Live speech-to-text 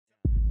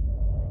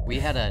We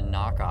had a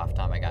knockoff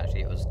Tamagotchi.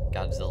 It was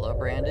Godzilla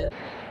branded.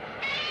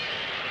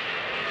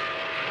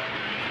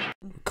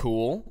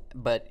 Cool.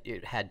 But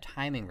it had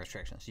timing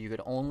restrictions. So you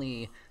could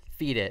only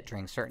feed it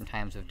during certain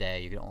times of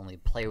day. You could only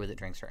play with it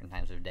during certain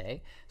times of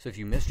day. So if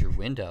you missed your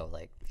window,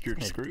 like You're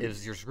screwed.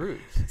 you're screwed.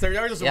 So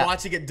you're just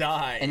watching it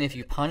die. And if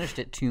you punished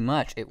it too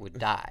much, it would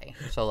die.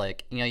 So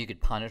like, you know, you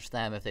could punish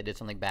them if they did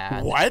something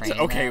bad. What?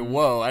 Okay, them.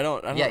 whoa. I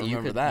don't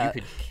remember that.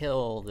 You could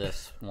kill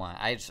this one.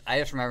 I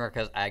just remember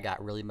because I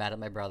got really mad at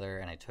my brother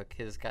and I took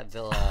his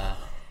Godzilla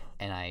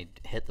and I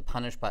hit the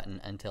punish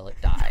button until it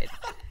died.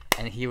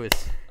 And he was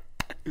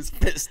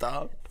pissed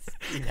off.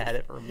 He had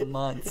it for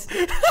months.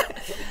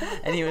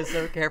 And he was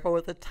so careful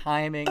with the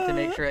timing to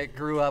make sure it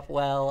grew up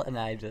well, and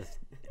I just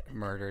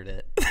murdered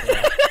it.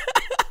 Yeah.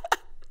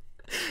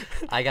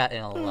 I got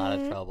in a lot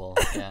of trouble.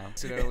 Yeah.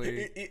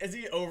 Is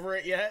he over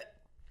it yet?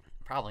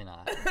 Probably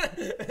not.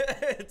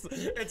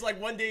 it's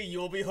like one day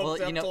you'll be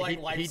hooked up to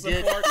like life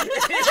support. He'll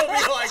be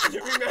like,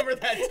 remember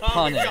that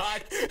time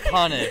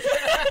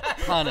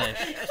Punish.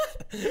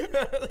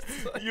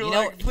 You're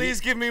like,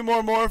 please give me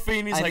more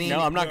morphine. He's like,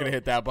 no, I'm not going to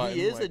hit that button.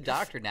 He is a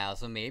doctor now,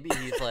 so maybe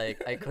he's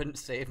like, I couldn't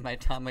save my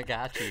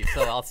Tamagotchi,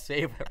 so I'll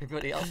save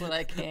everybody else when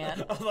I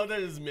can. I love that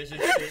his mission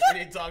statement.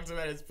 He talks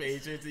about his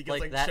patients. He gets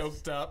like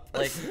choked up.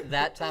 Like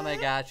that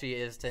Tamagotchi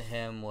is to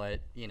him what,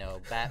 you know,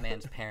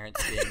 Batman's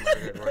parents being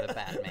murdered were to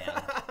Batman.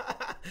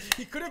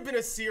 He could have been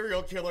a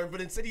serial killer, but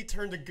instead he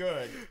turned to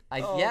good.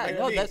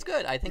 That's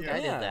good. I think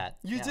I did that.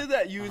 You did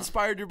that. You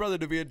inspired your brother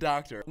to be a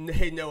doctor.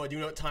 Hey, Noah, do you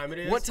know what time it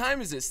is? What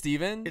time is it,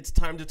 Steven? It's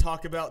time to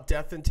talk about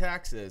death and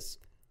taxes.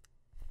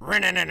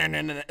 Like,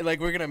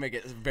 we're going to make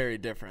it very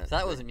different. So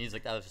that wasn't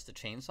music. That was just a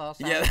chainsaw sound.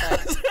 Yeah.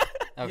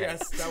 Okay.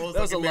 Yes, that was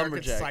a American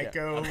lumberjack.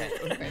 Psycho. Yeah.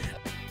 Okay.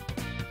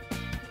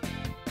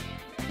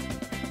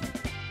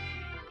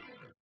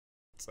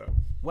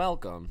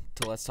 Welcome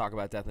to Let's Talk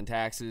About Death and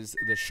Taxes,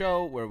 the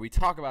show where we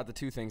talk about the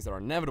two things that are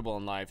inevitable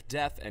in life,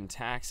 death and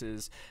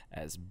taxes,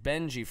 as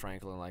Benji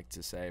Franklin liked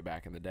to say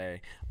back in the day.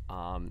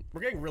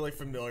 We're getting really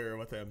familiar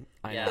with him.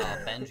 I know.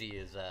 Benji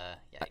is,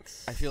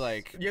 yikes. I feel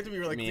like you have to be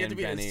really, you have to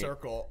be in a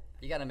circle.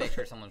 You got to make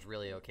sure someone's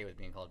really okay with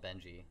being called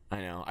Benji. I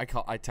know. I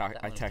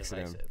texted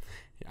him.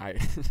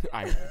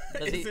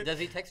 Does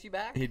he text you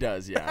back? He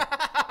does, yeah.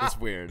 It's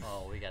weird.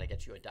 Oh, we got to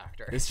get you a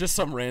doctor. It's just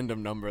some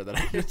random number that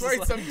I just It's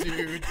like some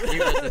dude. You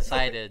just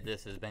decided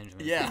this is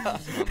Benjamin's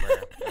number.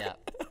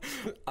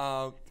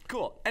 Yeah.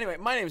 Cool. Anyway,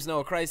 my name is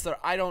Noah Chrysler.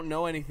 I don't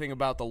know anything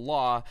about the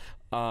law,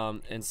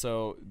 and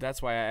so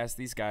that's why I ask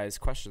these guys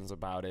questions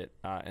about it,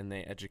 and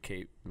they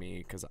educate me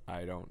because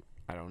I don't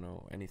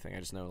know anything. I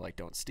just know, like,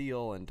 don't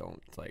steal and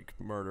don't, like,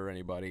 murder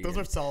anybody. Those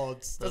are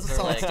solid. Those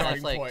are like,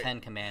 that's like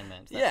 10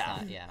 commandments.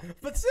 That's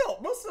But still,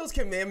 most of those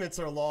commandments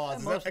are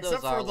laws,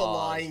 except for the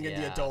lying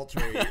and the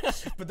adultery.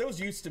 But those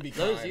used to be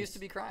crimes. Those used to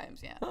be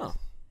crimes, yeah. Oh,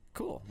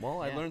 cool. Well,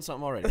 I learned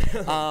something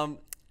already.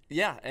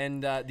 Yeah,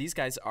 and these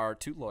guys are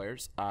two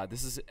lawyers.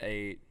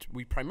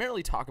 We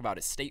primarily talk about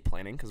estate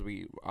planning because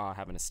we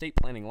have an estate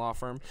planning law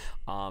firm.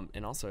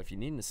 And also, if you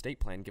need an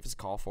estate plan, give us a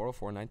call,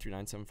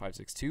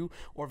 404-939-7562,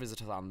 or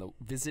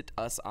visit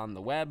us on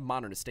the web,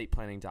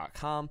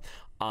 modernestateplanning.com.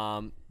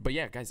 But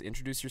yeah, guys,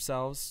 introduce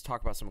yourselves, talk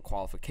about some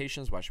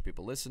qualifications, why should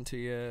people listen to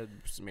you,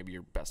 maybe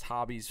your best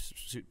hobbies,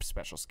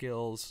 special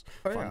skills,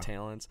 fun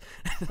talents.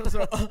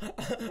 So,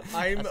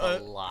 That's a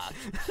lot.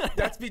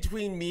 That's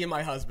between me and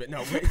my husband.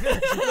 No, wait.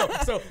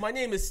 So my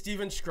name is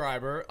Steven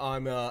Schreiber.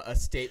 I'm a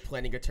estate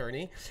planning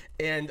attorney,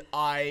 and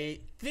I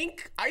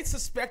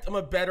suspect I'm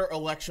a better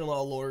election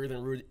law lawyer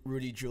than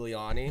Rudy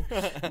Giuliani.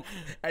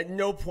 At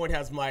no point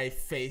has my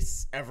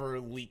face ever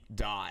leaked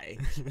dye.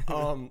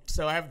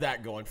 So I have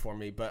that going for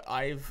me. But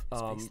I've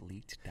face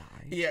leaked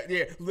dye.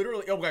 Yeah,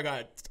 literally. Oh my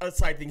god, a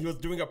side thing. He was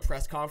doing a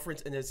press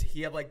conference, and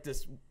he had like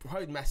this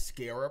probably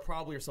mascara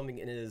or something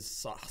in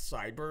his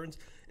sideburns.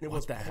 And it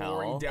was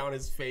pouring down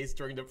his face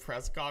during the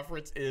press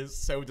conference. It is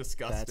so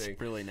disgusting.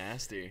 That's really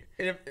nasty.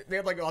 And they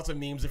have like lots of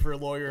memes. If your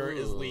lawyer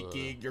is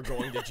leaking, you're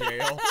going to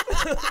jail.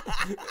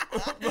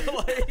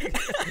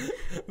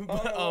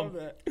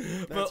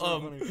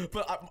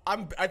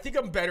 I think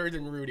I'm better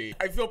than Rudy.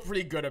 I feel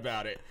pretty good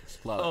about it.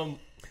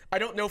 I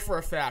don't know for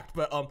a fact,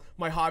 but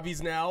my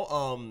hobbies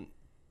now.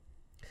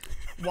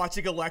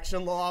 Watching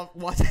election law,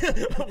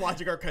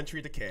 watching our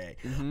country decay.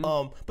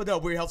 Mm-hmm. But no,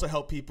 we also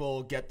help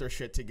people get their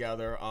shit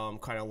together,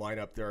 kind of line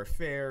up their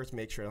affairs,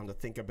 make sure they don't have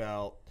to think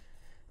about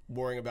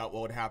worrying about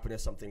what would happen if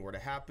something were to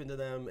happen to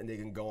them, and they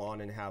can go on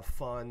and have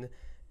fun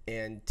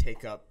and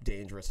take up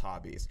dangerous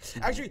hobbies.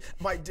 Mm-hmm. Actually,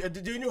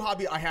 the new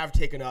hobby I have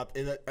taken up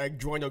is I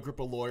joined a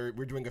group of lawyers.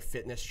 We're doing a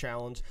fitness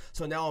challenge.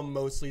 So now I'm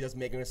mostly just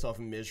making myself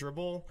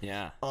miserable.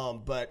 Yeah.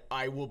 But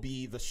I will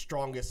be the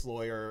strongest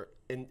lawyer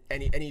in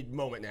any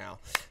moment now.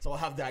 So I'll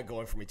have that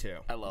going for me too.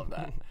 I love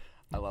that.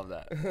 I love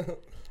that.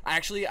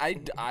 Actually, I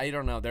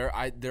don't know. There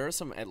are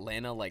some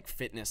Atlanta like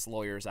fitness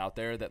lawyers out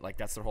there that like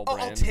that's their whole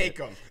brand. I'll take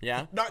them.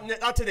 Yeah.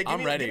 Not today.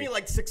 I'm ready. Give me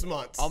like 6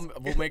 months.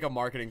 We'll make a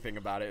marketing thing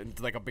about it and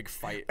like a big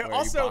fight. And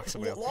also,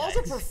 law as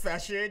a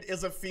profession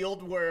is a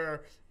field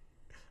where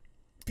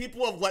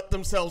people have let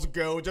themselves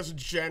go just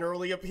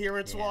generally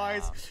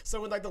appearance-wise. Yeah.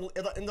 So in like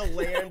in the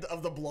land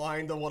of the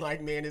blind, the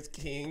one-eyed man is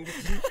king.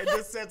 In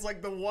this sense,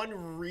 like the one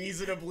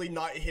reasonably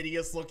not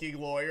hideous-looking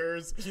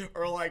lawyers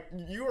are like,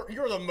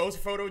 you're the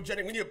most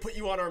photogenic. We need to put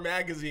you on our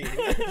magazine.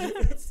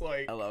 It's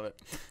like, I love it.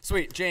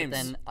 Sweet,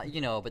 James.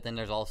 But then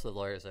there's also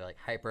lawyers that are like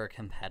hyper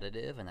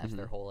competitive, and that's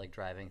their whole like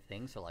driving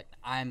thing. So like,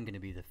 I'm gonna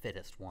be the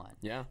fittest one.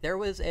 Yeah. There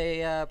was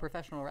a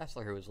professional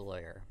wrestler who was a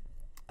lawyer.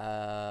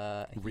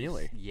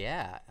 Really?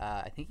 Yeah.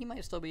 I think he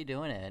might still be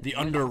doing it. The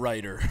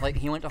underwriter. Like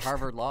he went to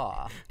Harvard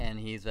Law, and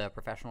he's a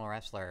professional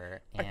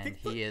wrestler, and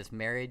he is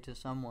married to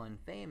someone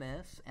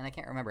famous, and I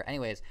can't remember.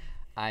 Anyways,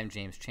 I'm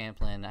James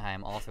Champlin.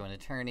 I'm also an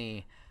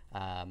attorney.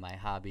 My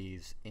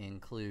hobbies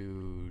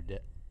include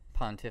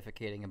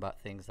pontificating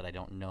about things that I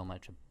don't know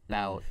much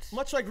about.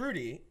 much like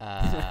Rudy.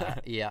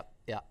 Yeah.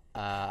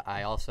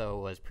 I also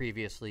was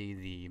previously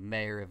the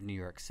mayor of New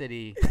York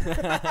City, and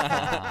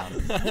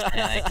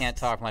I can't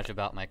talk much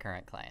about my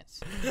current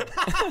clients.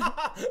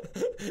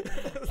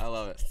 I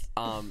love it.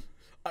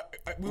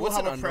 We will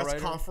have a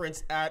press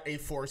conference at a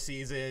Four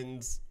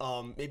Seasons,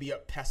 maybe a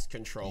pest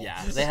control.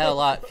 Yeah. They had a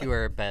lot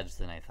fewer beds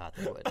than I thought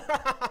they would.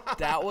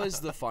 That was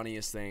the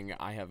funniest thing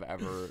I have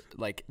ever,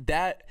 like,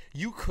 that,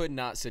 you could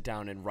not sit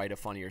down and write a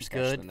funnier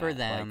sketch Good than for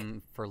that.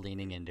 them for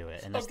leaning into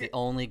it, and that's the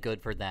only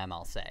good for them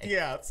I'll say.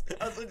 Yeah.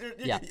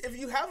 Yeah. If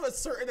you have a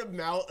certain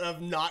amount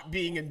of not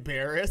being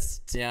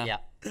embarrassed, Yeah.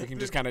 You can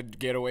just kind of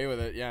get away with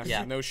it.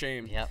 Yeah. No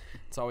shame. Yep.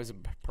 It's always a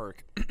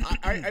perk.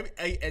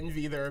 I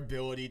envy their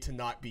ability to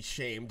not be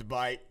shamed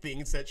by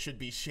things that should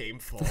be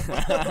shameful,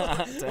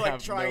 like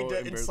trying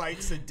to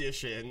incite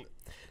sedition.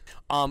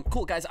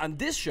 Cool, guys. On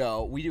this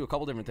show, we do a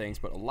couple different things,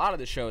 but a lot of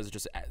the show is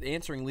just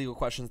answering legal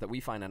questions that we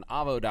find on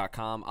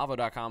avo.com.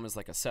 Avo.com is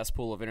like a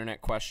cesspool of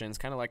internet questions,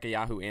 kind of like a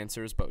Yahoo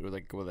Answers, but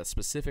with a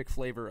specific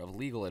flavor of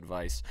legal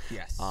advice.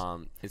 Yes.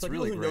 It's so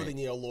really people who great. know they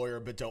need a lawyer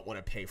but don't want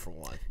to pay for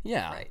one.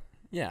 Yeah. Right.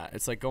 Yeah.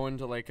 It's like going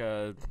to like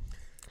a...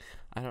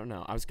 I don't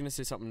know. I was going to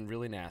say something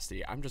really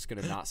nasty. I'm just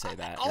going to not say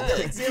that. All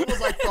the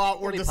examples I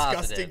thought were Be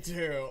disgusting positive.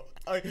 too.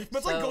 But it's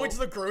like So- going to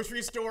the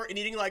grocery store and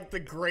eating like the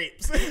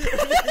grapes and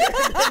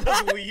then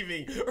just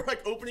leaving, or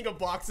like opening a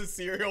box of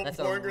cereal, That's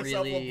a pouring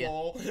yourself really- a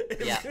bowl, and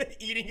Yeah.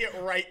 eating it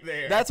right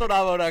there. That's what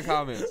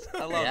avo.com is. I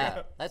love Yeah,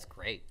 it. that's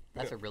great.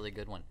 That's a really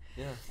good one.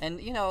 Yeah. And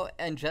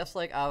and just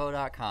like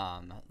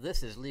avo.com,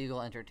 this is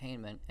legal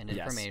entertainment and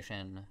Yes.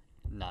 information,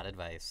 not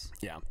advice.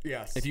 Yeah.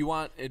 Yes. If you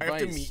want I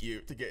advice... have to meet you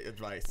to get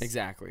advice.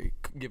 Exactly.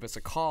 Give us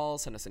a call,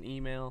 send us an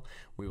email.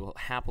 We will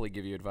happily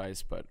give you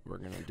advice, but we're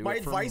going to do My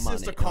it for advice money.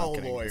 is to No, call I'm a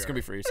kidding. lawyer. It's going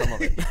to be free, some of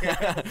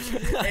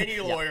it. Any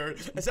lawyer,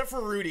 except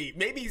for Rudy.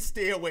 Maybe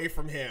stay away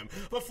from him.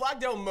 But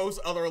flag down most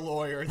other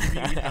lawyers if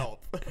you need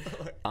help.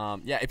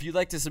 If you'd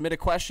like to submit a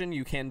question,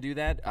 you can do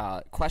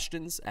that.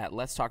 Questions at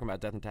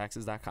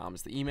letstalkaboutdeathandtaxes.com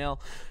is the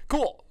email.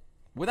 Cool.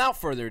 Without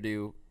further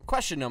ado,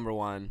 question number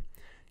 1.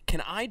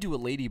 Can I do a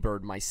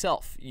ladybird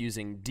myself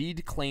using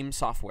deed claim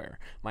software?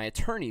 My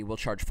attorney will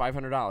charge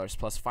 $500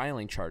 plus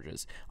filing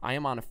charges. I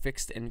am on a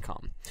fixed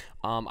income.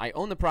 I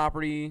own the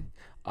property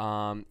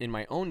in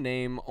my own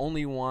name, but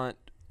only want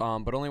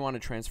to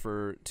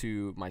transfer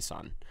to my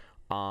son.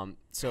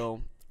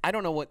 So I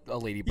don't know what a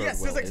ladybird Yes,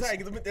 will that's is.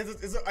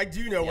 exactly. I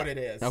do know what it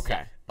is.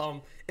 Okay.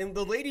 And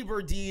the Lady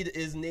Bird deed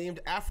is named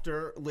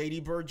after Lady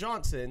Bird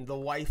Johnson, the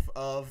wife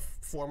of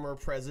former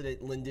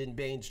President Lyndon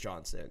Baines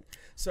Johnson.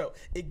 So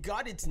it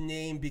got its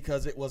name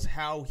because it was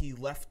how he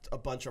left a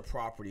bunch of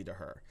property to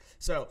her.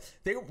 So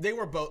they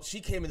were both. She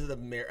came into the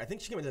marriage. I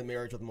think she came into the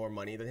marriage with more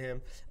money than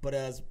him. But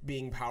as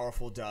being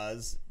powerful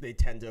does, they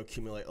tend to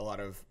accumulate a lot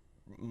of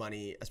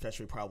money,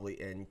 especially probably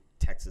in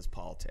Texas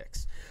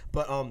politics.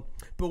 But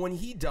when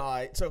he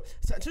died, so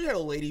essentially how a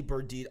Lady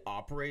Bird deed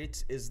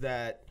operates is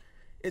that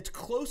it's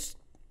close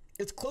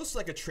to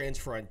like a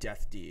transfer on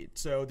death deed.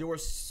 So there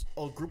was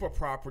a group of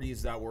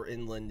properties that were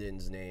in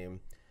Lyndon's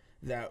name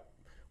that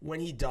when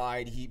he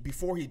died,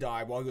 before he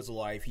died, while he was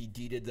alive, he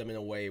deeded them in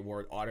a way where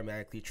it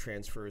automatically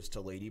transfers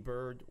to Lady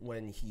Bird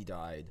when he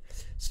died.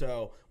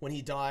 So when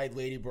he died,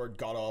 Lady Bird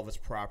got all of his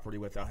property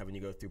without having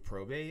to go through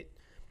probate.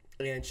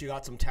 And she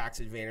got some tax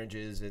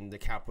advantages and the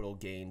capital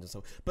gains and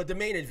so. But the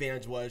main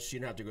advantage was she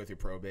didn't have to go through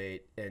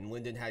probate, and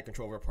Lyndon had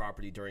control of her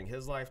property during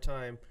his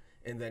lifetime,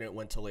 and then it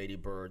went to Lady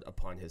Bird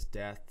upon his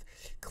death.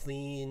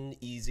 Clean,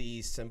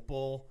 easy,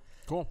 simple.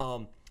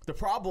 Cool. The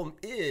problem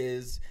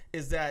is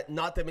that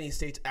not that many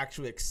states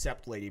actually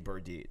accept Lady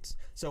Bird deeds.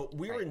 So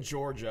we're in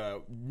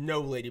Georgia,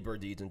 no Lady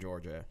Bird deeds in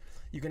Georgia.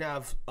 You can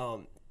have,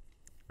 and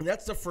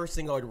that's the first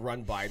thing I would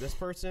run by this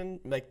person.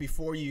 Like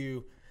before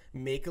you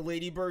make a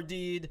Lady Bird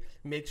deed,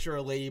 make sure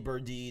a Lady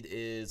Bird deed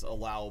is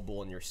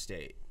allowable in your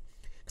state.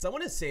 Because I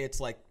want to say it's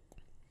like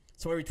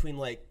somewhere between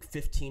like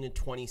 15 and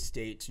 20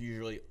 states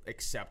usually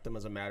accept them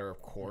as a matter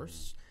of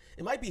course.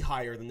 It might be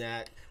higher than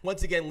that.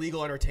 Once again,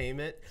 legal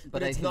entertainment,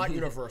 but it's not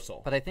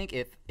universal. But I think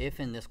if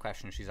in this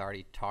question she's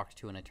already talked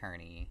to an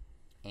attorney,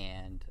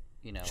 and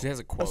She has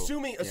a quote.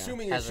 Assuming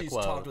Has if a she's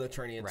quote. talked to an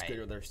attorney and it's Right. good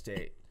with their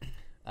state.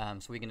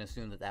 So we can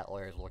assume that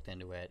lawyer's looked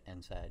into it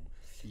and said,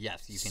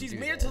 yes, you can She's do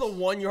made it this. to the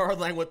 1 yard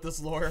line with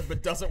this lawyer,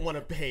 but doesn't want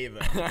to pay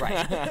them.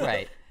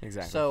 Right.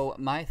 Exactly. So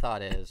my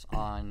thought is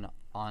on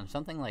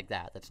something like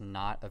that's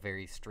not a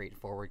very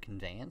straightforward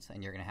conveyance,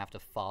 and you're going to have to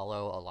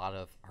follow a lot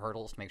of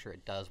hurdles to make sure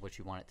it does what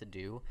you want it to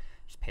do.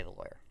 Just pay the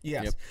lawyer.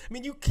 Yes. Yep. I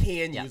mean, you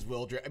can use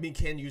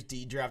can use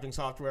deed drafting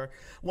software.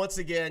 Once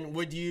again,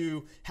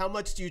 how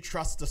much do you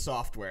trust the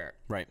software?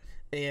 Right.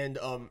 And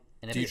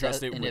do you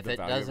trust it with if the it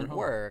value of doesn't your home?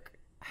 work,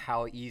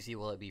 how easy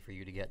will it be for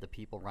you to get the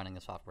people running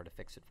the software to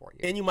fix it for you?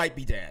 And you might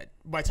be dead.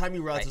 By the time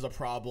you realize there's a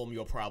problem,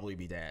 you'll probably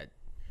be dead.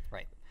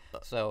 Right.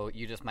 So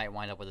you just might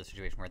wind up with a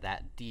situation where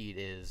that deed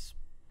is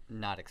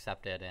not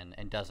accepted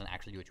and doesn't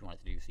actually do what you want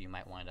it to do. So you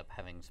might wind up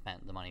having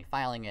spent the money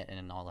filing it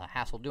and all the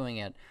hassle doing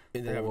it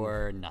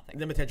for nothing.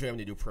 Then potentially having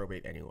to do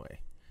probate anyway.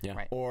 Yeah.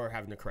 Right. Or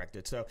having to correct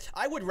it. So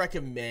I would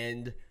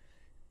recommend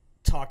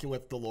talking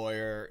with the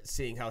lawyer,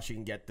 seeing how she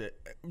can get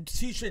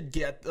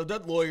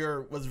that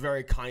lawyer was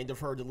very kind of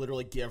her to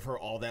literally give her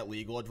all that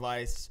legal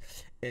advice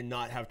and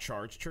not have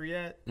charged her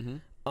yet.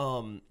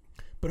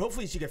 But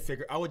hopefully she can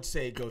I would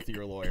say go through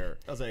your lawyer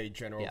as a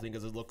general thing,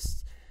 because it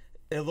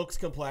looks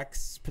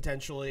complex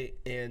potentially,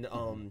 and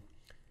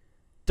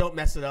don't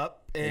mess it up.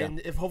 And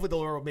if hopefully the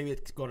lawyer will maybe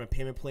go on a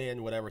payment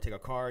plan, whatever, take a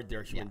card.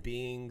 They're human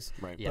beings,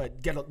 right?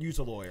 But use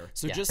a lawyer.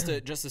 So just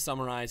to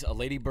summarize, a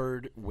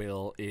ladybird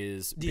will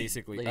is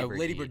basically a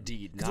ladybird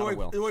deed, not a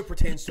will. It only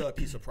pertains to a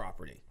piece of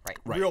property, Right.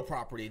 Real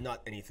property,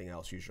 not anything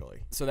else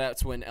usually. So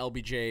that's when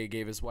LBJ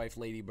gave his wife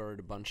Ladybird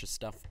a bunch of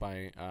stuff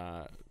by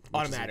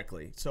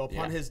Automatically. So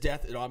upon his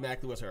death, it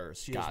automatically was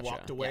hers. She has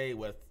walked away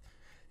with.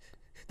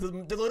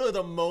 Literally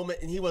the moment,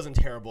 and he was in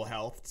terrible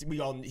health.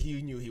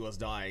 He knew he was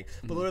dying.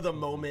 But literally the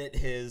moment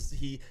his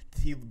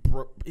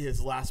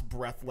last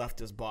breath left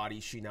his body,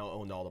 she now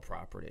owned all the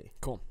property.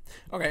 Cool.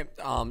 Okay.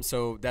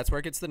 So that's where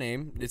it gets the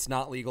name. It's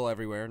not legal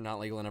everywhere, not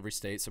legal in every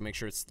state. So make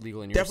sure it's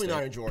legal in your Definitely state.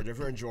 not in Georgia. If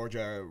you're in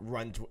Georgia,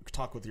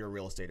 talk with your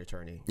real estate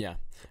attorney. Yeah.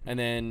 And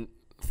then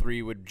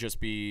 3 would just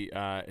be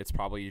it's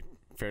probably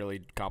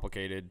fairly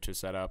complicated to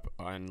set up,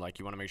 and like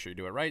you want to make sure you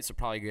do it right, so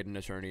probably get an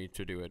attorney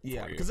to do it for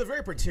you. Because a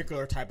very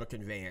particular type of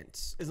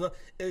conveyance is not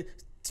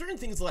certain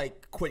things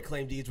like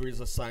quitclaim deeds where you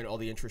just assign all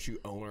the interests you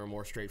own are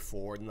more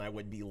straightforward, and I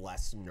would be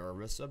less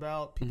nervous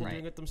about people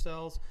doing it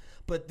themselves.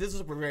 But this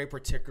is a very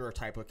particular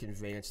type of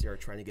conveyance they are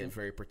trying to get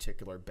very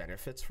particular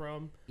benefits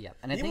from. Yeah,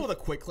 and even with a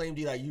quitclaim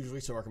deed, I usually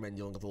still recommend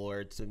dealing with the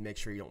lawyer to make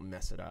sure you don't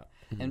mess it up.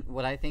 And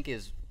what I think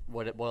is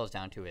what it boils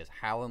down to is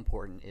how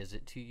important is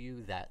it to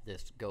you that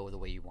this go the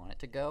way you want it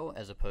to go,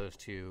 as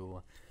opposed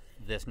to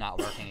this not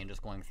working and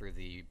just going through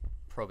the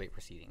probate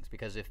proceedings.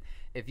 Because if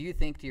you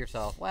think to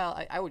yourself, well,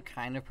 I would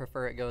kind of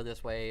prefer it go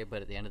this way,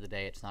 but at the end of the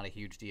day, it's not a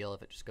huge deal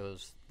if it just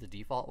goes the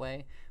default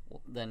way,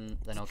 well, then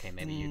okay,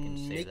 maybe you can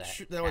save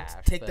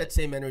take that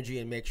same energy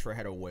and make sure I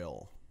had a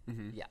will.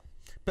 Yeah.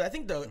 But I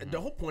think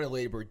the whole point of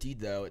Ladybird deed,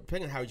 though,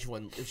 depending on how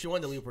if she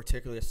wanted to leave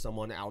particularly to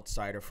someone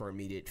outside of her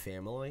immediate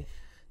family,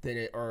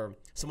 then or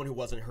someone who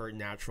wasn't her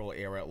natural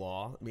heir at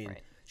law. I mean,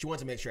 she wanted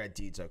to make sure that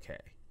deed's okay.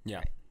 Yeah.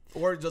 Right.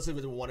 Or just leave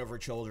it to one of her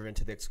children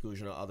to the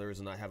exclusion of others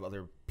and not have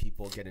other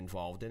people get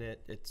involved in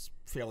it. It's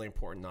fairly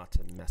important not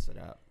to mess it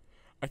up.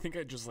 I think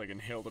I just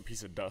inhaled a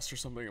piece of dust or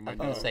something. I was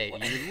going to say,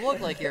 you look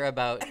like you're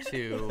about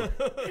to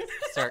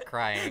start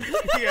crying.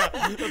 Yeah,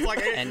 it's like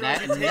I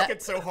didn't take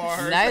it so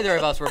hard. Neither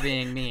of us were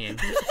being mean.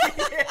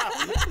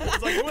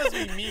 It's like, who was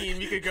we mean?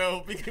 We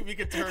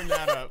could turn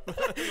that up.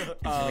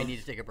 Do we need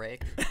to take a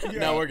break?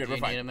 No, we're good. Do We're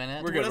you fine. need a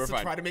minute? We're good. We're We're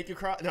fine. Try to make you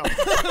cry? No.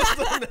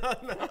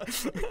 No.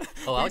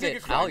 Oh, I'll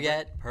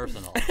get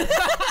personal.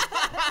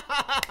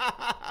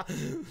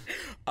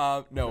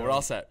 No, we're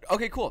all set.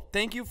 Okay, cool.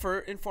 Thank you for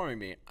informing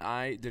me.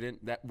 I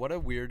didn't. What a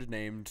weird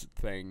named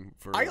thing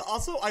for. I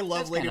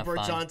love Lady kinda Bird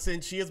fun.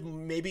 Johnson. She is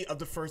maybe of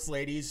the first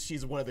ladies.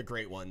 She's one of the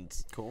great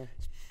ones. Cool.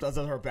 That's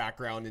her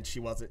background, and she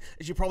wasn't.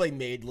 She probably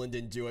made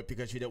Lyndon do it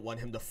because she didn't want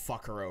him to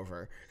fuck her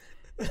over.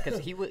 Because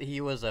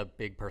he was a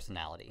big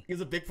personality. He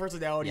was a big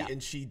personality,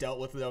 and she dealt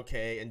with it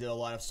okay and did a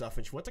lot of stuff.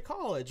 And she went to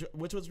college,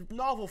 which was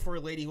novel for a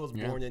lady who was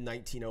born in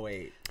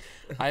 1908.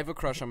 I have a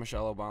crush on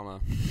Michelle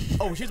Obama.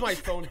 Oh, she's my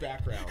phone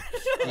background.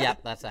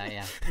 Yep, that's that.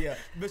 Yeah. Yeah,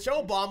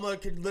 Michelle Obama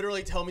could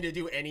literally tell me to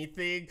do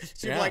anything.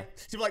 She'd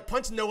be like,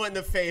 punch Noah in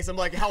the face. I'm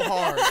like, how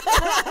hard?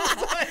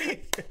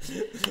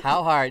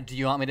 How hard? Do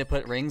you want me to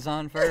put rings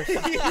on first?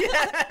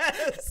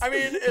 Yes. I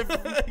mean, if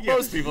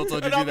most people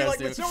told you to do that,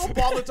 too. Michelle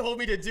Obama told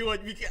me to do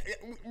it.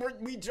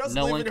 We just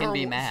no live one in can her,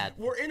 be mad.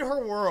 We're in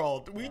her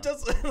world. We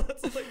just.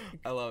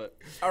 I love it.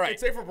 All right. I'd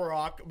say for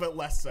Barack, but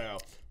less so.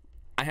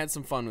 I had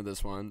some fun with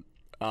this one.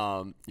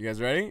 You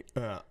guys ready?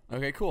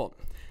 Okay, cool.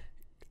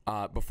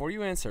 Before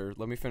you answer,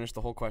 let me finish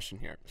the whole question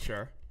here.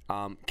 Sure.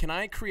 Can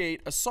I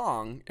create a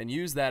song and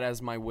use that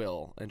as my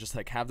will and just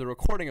have the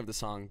recording of the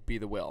song be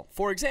the will?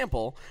 For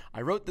example,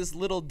 I wrote this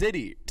little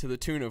ditty to the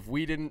tune of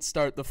 "We Didn't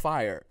Start the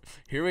Fire."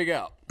 Here we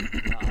go.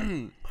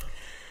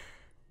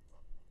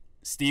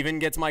 Steven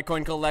gets my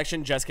coin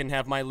collection, Jess can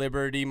have my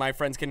Liberty, my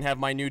friends can have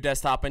my new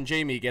desktop, and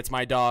Jamie gets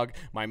my dog.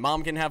 My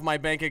mom can have my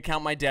bank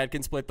account, my dad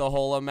can split the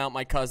whole amount,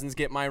 my cousins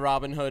get my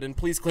Robin Hood, and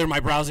please clear my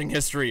browsing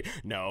history.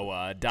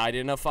 Noah died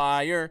in a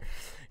fire.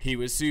 He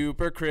was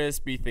super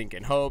crispy,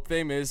 thinking, hope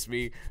they miss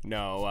me.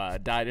 Noah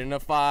died in a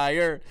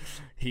fire.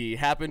 He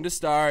happened to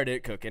start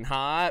it, cooking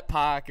Hot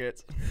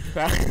Pockets.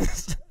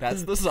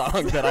 That's the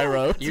song that I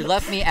wrote. You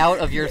left me out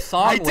of your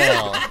song,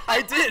 Will.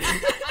 I did.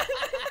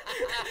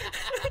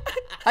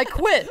 I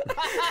quit.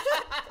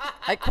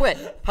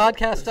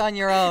 Podcast on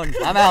your own.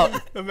 I'm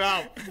out.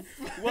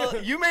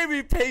 Well, you made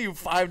me pay you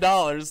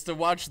 $5 to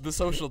watch The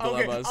Social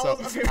Dilemma.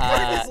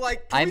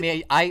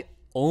 I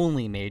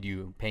only made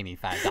you pay me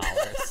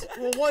 $5.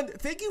 Well, one,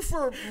 thank you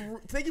for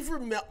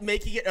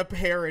making it a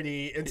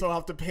parody, and so I'll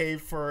have to pay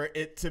for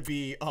it to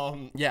be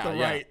the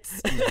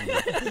rights.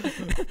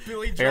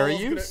 Billy Fair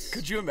Joel's use.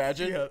 Could you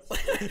imagine? Yes.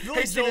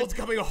 Billy Joel's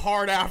coming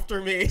hard after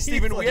me.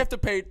 Steven, we have to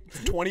pay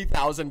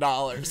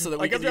 $20,000 so that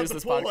we can use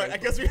this podcast. I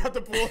guess we have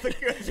to pull the.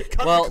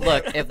 Well,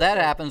 look, if that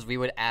happens, we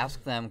would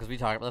ask them, because we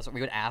talked about this.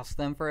 We would ask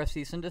them for a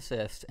cease and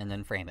desist, and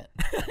then frame it.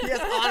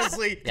 Yes,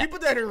 honestly, you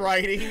put that in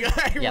writing.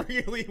 I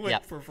really would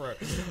prefer.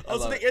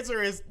 So the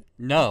answer is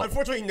no.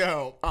 Unfortunately,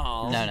 no.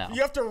 Oh. No.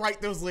 You have to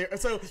write those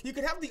lyrics. So you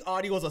could have the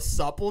audio as a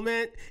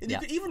supplement, and you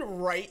could even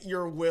write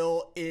your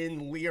will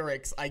in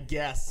lyrics, I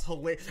guess.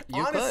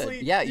 Honestly,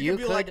 could. Yeah, you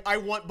could be like, I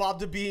want Bob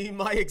to be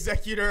my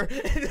executor.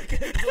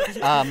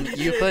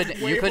 You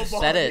could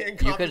set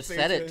it. You could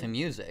set it to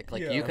music.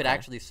 Like you could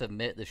actually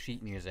submit the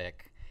sheet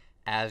music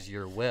as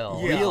your will,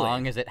 as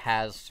long as it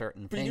has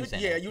certain things in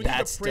it.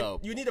 That's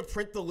dope. You need to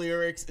print the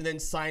lyrics and then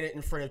sign it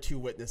in front of 2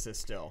 witnesses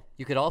still.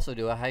 You could also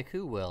do a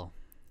haiku will.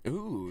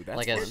 Ooh, that's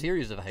like fun. a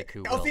series of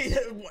haiku wills.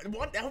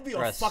 That would be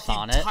or a fucking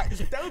sonnet.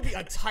 That would be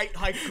a tight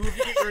haiku if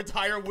you get your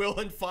entire will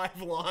in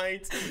 5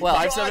 lines. Well,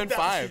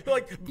 575.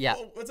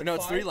 What's it, no,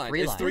 it's 3 lines.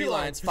 It's 3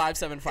 lines.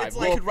 575.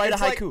 We could write a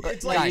haiku.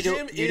 It's like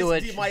Jim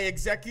is my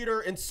executor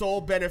and sole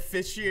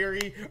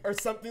beneficiary, or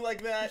something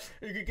like that.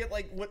 You could get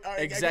like what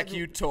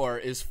executor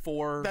is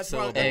 4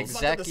 syllables.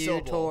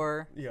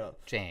 Executor.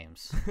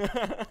 James.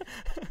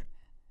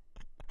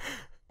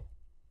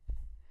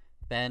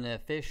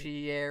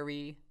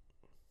 Beneficiary.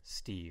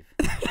 Steve.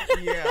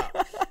 Yeah.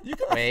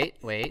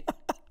 Wait.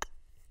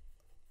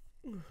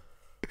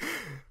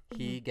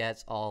 He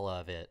gets all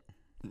of it.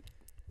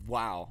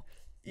 Wow.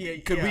 Yeah,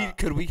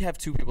 Could we have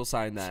 2 people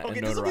sign that and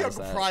notarize this will be a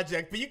that?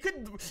 project, but you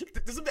could.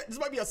 This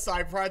might be a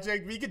side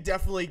project, but you could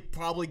definitely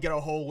probably get a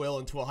whole will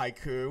into a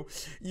haiku.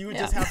 You would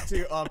just have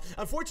to.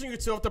 Unfortunately,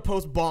 you'd still have to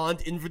post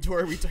bond,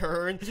 inventory,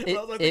 return.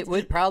 It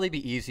would probably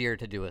be easier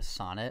to do a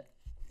sonnet.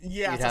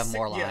 Yeah, you'd have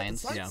more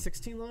lines.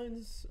 16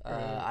 lines?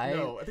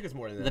 No, I think it's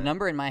more than that. The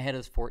number in my head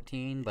is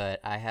 14, but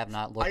I have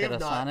not looked at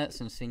a sonnet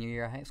since senior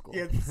year of high school.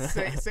 Yeah,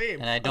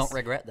 same. And I don't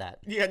regret that.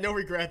 Yeah, no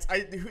regrets.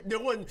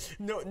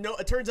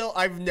 It turns out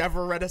I've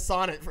never read a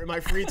sonnet in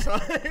my free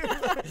time.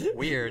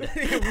 Weird.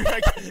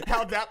 Like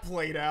how that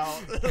played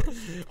out.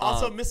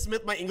 Also, Miss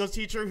Smith, my English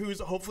teacher, who's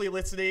hopefully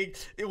listening,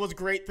 it was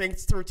great.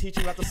 Thanks for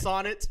teaching about the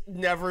sonnet.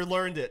 Never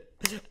learned it.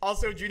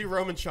 Also, Judy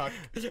Romanchuk,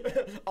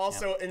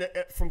 also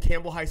from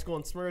Campbell High School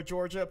in Smyrna,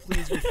 Georgia.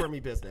 Please refer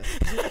me business.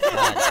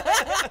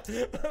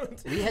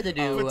 We had to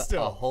do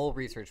a whole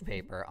research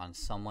paper on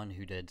someone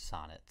who did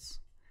sonnets.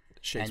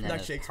 And then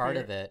as part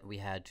of it, we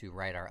had to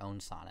write our own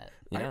sonnet.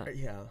 Yeah.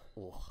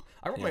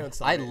 I wrote my own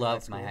sonnet. I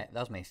loved that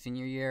was my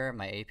senior year.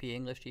 My AP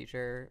English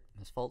teacher,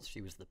 Ms. Fultz,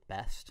 she was the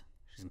best.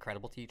 She's an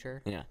incredible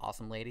teacher. Yeah.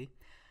 Awesome lady.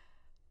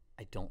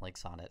 I don't like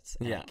sonnets.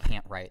 And I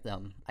can't write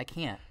them. I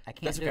can't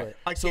do it.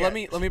 So let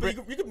me bring.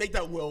 You can make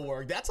that will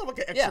work. That's like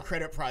an extra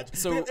credit project.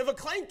 So if a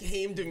client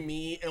came to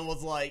me and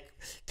was like,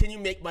 "Can you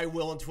make my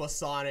will into a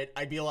sonnet?"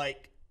 I'd be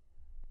like,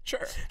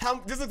 sure.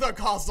 This is gonna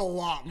cost a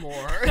lot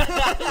more. And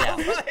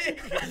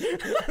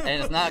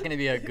it's not gonna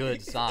be a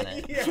good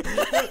sonnet. This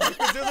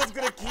is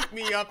gonna keep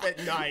me up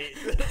at night.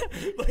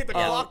 Like the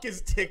clock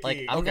is ticking.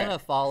 Like I'm gonna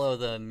follow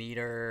the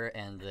meter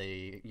and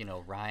the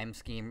rhyme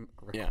scheme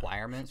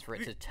requirements for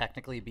it to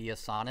technically be a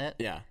sonnet.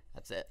 Yeah.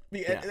 That's it.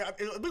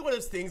 It'll be one of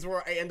those things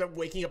where I end up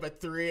waking up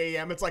at 3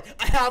 a.m. It's like,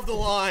 I have the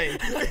line.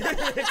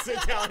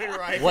 Sit down and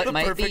write. What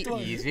might be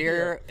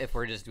easier if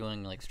we're just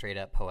doing like straight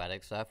up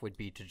poetic stuff would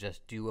be to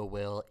just do a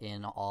will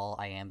in all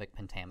iambic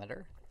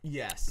pentameter.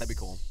 Yes. That'd be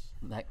cool.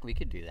 We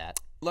could do that.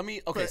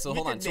 So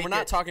hold on. So we're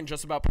not talking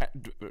just about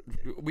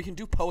we can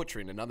do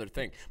poetry and another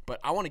thing, but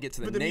I want to get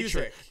to the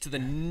nature, music. To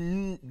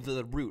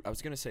the root. I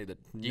was going to say that.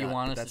 Do you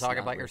want us to talk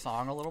about your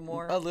song a little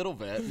more? A little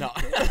bit. No.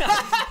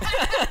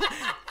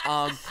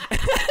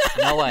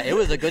 Noah, it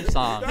was a good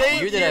song.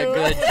 You did a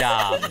good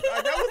job.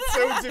 That was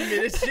so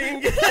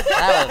diminishing.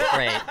 That was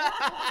great.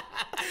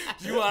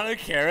 Do you want a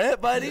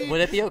carrot, buddy?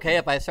 Would it be okay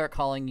if I start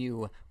calling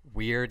you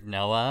Weird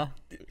Noah.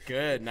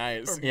 Good,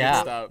 nice. Yeah.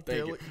 Good stuff.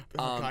 Thank you.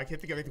 God, I can't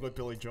think of anything with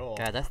Billy Joel.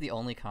 God, that's the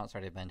only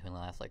concert I've been to in the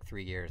last like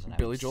 3 years. And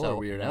Billy Joel or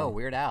Weird Al? No,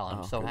 Weird Al.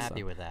 I'm so good happy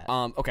stuff. with that.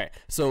 Okay,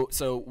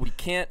 so we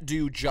can't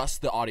do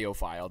just the audio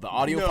file. The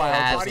audio No, file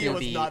has audio to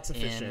is be not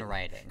sufficient. in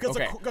writing.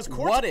 Okay, Because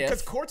what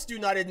if- courts do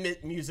not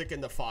admit music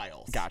in the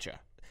files. Gotcha.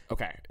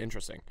 Okay,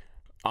 interesting.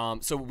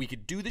 So we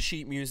could do the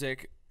sheet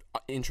music.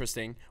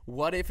 Interesting.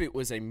 What if it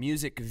was a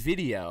music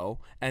video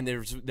and it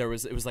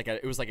was like a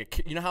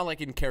you know how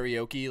like in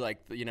karaoke, like,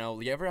 you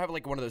know, you ever have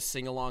like one of those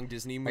sing along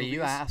Disney Are movies?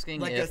 you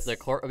asking Like if the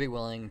court would be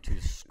willing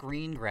to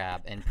screen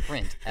grab and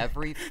print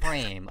every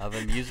frame of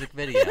a music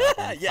video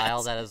and Yes.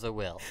 file that as a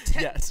will?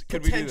 Yes.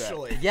 Could we do that?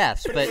 Potentially.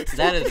 Yes, but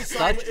that is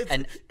such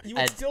an you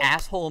would still-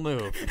 asshole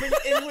move. But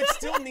it would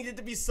still needed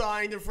to be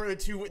signed in front of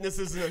 2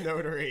 witnesses and a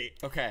notary.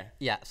 Okay.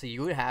 Yeah, so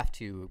you would have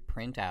to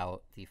print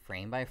out the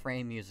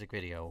frame-by-frame music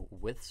video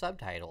with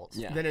subtitles.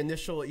 Yeah. Then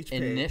initial each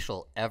page.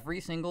 Initial every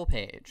single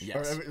page. Yeah.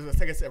 Or Yes. I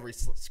think it's every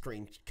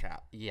screen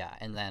cap. Yeah,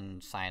 and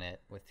then sign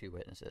it with 2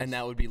 witnesses. And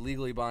that would be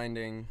legally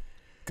binding.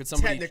 Could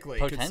somebody Technically.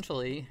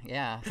 potentially,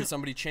 yeah. Could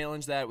somebody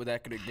challenge that? Would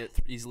that could it get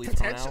easily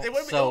thrown Potentially, out?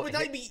 it would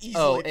not be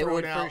easily it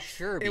would thrown for out.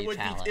 sure be It would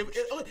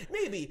challenged.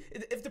 maybe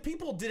if the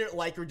people didn't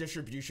like your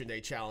distribution,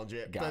 they challenge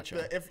it. Gotcha.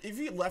 But if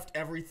you left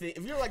everything,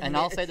 if you're like, And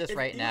I'll say this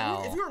right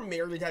now. if you were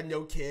married and had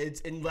no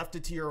kids and left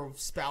it to your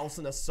spouse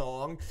in a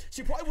song,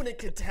 she probably wouldn't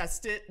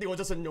contest it. They would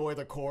just annoy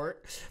the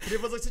court. But if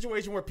it was a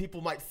situation where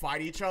people might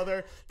fight each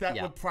other, that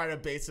Yeah. would provide a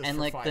basis. And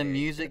for like the fighting.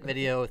 music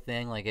video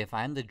thing, like if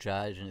I'm the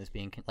judge and it's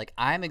being like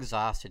I'm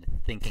exhausted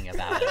thinking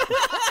about it.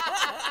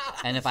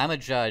 And if I'm a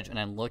judge and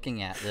I'm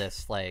looking at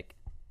this like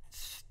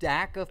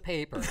stack of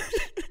papers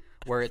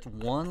where it's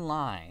one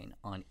line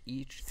on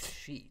each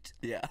sheet,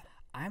 Yeah.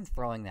 I'm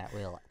throwing that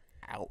will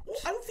out. Well,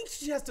 I don't think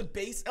she has to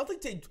base. I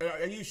don't think they.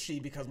 I use she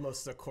because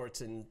most of the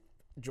courts in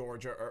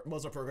Georgia, or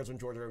most of the programs in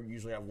Georgia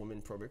usually have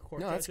women probate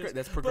court. No, that's judges. great.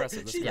 That's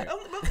progressive. But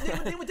That's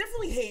great. they would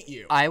definitely hate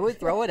you. I would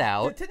throw it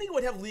out. Technically,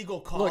 would have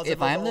legal cause. Look,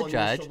 if I'm the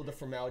judge, the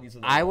formalities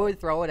of the I law. would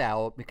throw it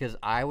out because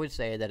I would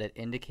say that it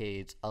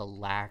indicates a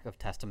lack of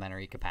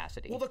testamentary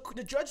capacity. Well,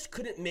 the judge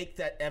couldn't make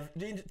that.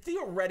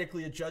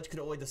 Theoretically, a judge could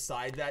only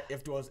decide that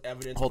if there was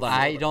evidence. Hold on.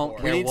 before I the don't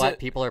court. care need what to-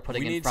 people are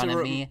putting we in need front to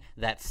of me.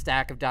 That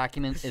stack of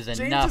documents is James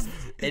enough.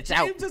 is- It's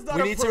out. James is not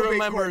We a need to probate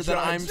remember court that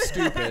I'm judge.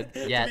 stupid.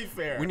 Yeah. To be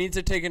fair, We need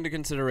to take into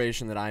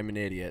consideration that I'm an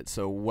idiot.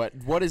 So what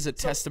is a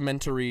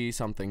testamentary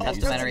something? that you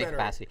said? Testamentary Testamentary.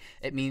 capacity.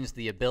 It means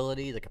the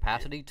ability, the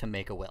capacity to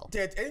make a will.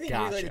 anything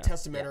Gotcha. related to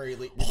testamentary.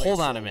 Hold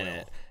on a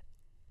minute.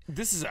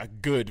 This is a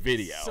good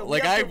video. So we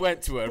like have I to-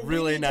 went to a but we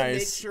really need to make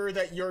nice. sure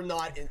that you're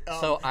not.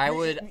 So I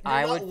would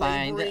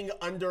find- laboring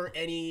under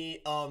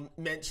any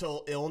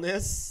mental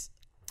illness.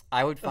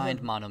 I would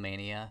find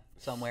monomania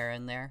somewhere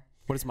in there.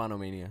 What is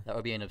monomania? That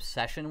would be an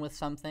obsession with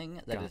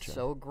something that Gotcha. is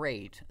so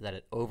great that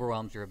it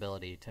overwhelms your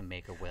ability to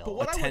make a will.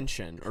 what I would-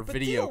 Attention or But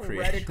video creation.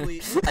 theoretically,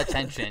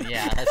 Attention,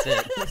 yeah, that's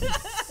it.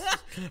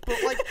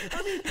 but like,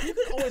 I mean, you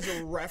can always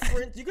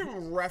reference. You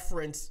can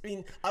reference. I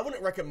mean, I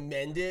wouldn't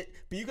recommend it,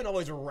 but you can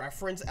always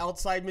reference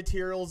outside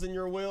materials in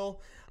your will.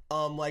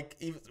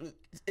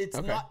 It's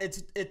Okay. not.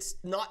 It's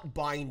not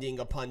binding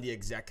upon the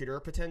executor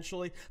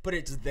potentially, but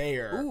it's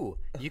there. Ooh,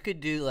 you could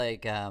do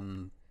like,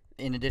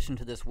 in addition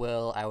to this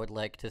will, I would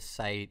like to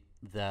cite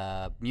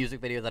the music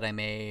video that I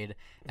made,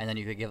 and then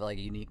you could give it like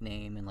a unique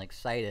name and like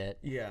cite it.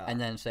 Yeah. And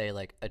then say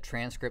like a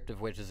transcript of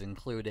which is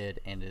included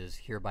and is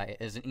hereby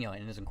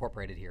and is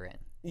incorporated herein.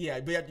 Yeah,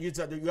 but you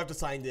have to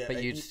sign the.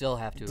 But you'd still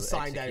have to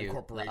sign that execute the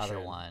incorporation. other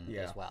one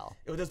Yeah. as well.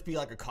 It would just be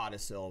like a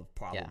codicil,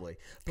 probably.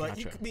 But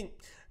Gotcha.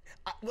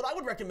 what I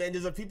would recommend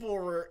is if people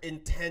were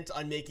intent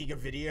on making a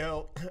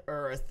video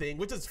or a thing,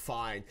 which is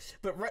fine,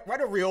 but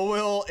write a real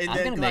will and I'm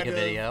then gonna make a kind of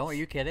video. Are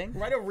you kidding?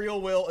 write a real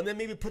will and then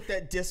maybe put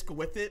that disc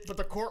with it, but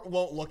the court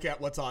won't look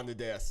at what's on the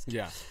disc.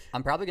 Yeah.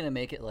 I'm probably gonna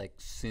make it like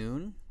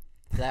soon.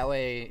 That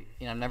way,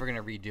 I'm never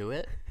gonna redo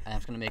it. I'm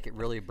just gonna make it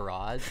really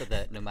broad so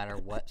that no matter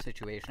what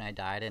situation I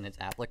died in, it's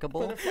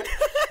applicable.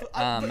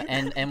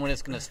 And what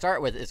it's gonna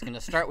start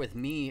with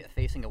me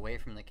facing away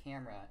from the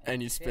camera. in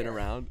And a you spin chair,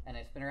 around? And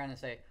I spin around and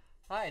say,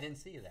 "Hi, I didn't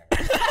see you there."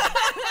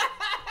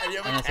 And you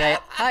have And a I say,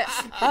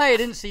 "Hi, I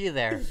didn't see you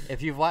there."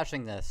 If you're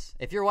watching this,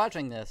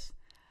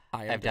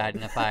 I've died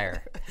in a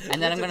fire.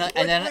 And then I'm gonna,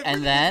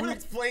 Would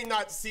explain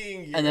not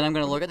seeing you. and then I'm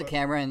gonna look at the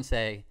camera and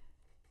say,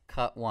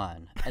 "Cut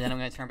one," and then I'm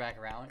gonna turn back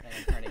around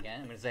and turn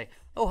again. I'm gonna say,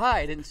 "Oh hi,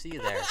 I didn't see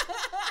you there."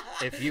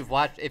 If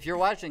you're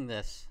watching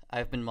this,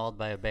 I've been mauled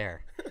by a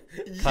bear.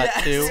 Cut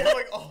two,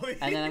 Like all these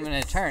and then I'm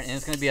gonna turn, and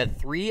it's gonna be a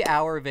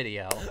 3-hour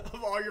video.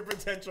 of all your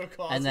potential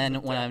causes. And then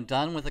of when death. I'm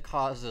done with the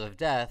causes of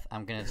death,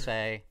 I'm gonna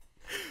say,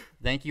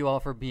 "Thank you all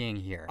for being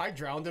here. I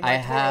drowned in I my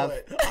have-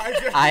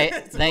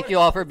 toilet. Thank you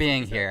all for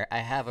being here. I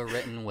have a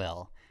written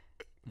will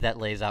that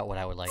lays out what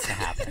I would like to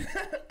happen.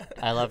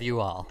 I love you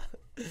all."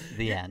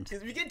 The end.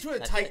 If you get to a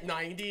tight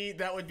 90,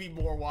 that would be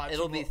more watchable.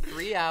 It'll be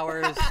 3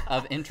 hours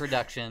of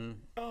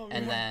introduction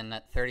and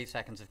then 30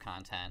 seconds of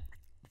content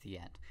at the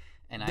end.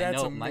 And I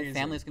That's know my amazing.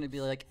 family's going to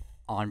be like,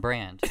 on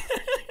brand.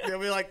 They'll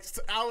be like,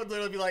 I would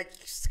literally be like,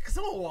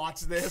 someone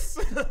watch this.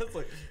 It's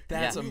like,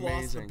 That's we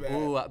lost the amazing. bet.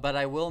 Ooh, but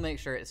I will make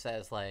sure it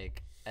says,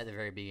 like, at the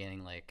very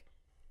beginning, like,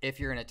 if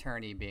you're an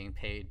attorney being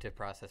paid to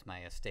process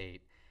my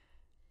estate,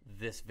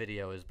 this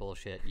video is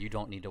bullshit. You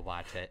don't need to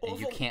watch it, and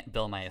you can't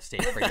bill my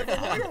estate for your If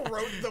time. you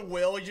wrote the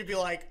will, you'd be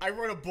like, I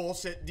wrote a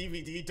bullshit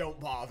DVD, don't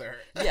bother.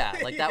 Yeah,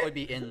 like, that would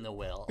be in the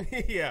will.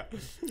 Yeah.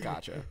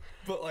 Gotcha.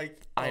 But, like,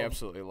 I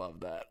absolutely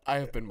love that. I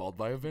have been mauled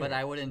by a bear. But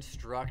I would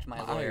instruct my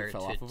I lawyer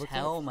fell off to of a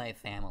tell cliff. my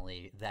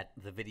family that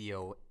the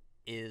video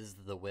is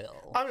the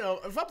will. I don't know.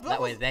 If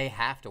That way they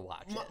have to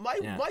watch it. My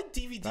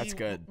DVD. That's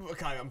good.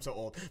 God, I'm so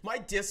old. My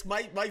disc,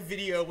 my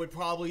video would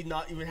probably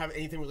not even have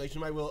anything relation to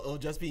my will. It'll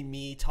just be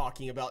me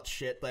talking about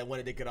shit that I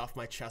wanted to get off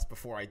my chest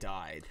before I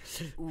died.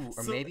 Ooh,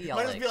 or So maybe it I'll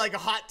might just be like a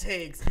hot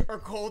takes or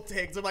cold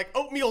takes. I'm like,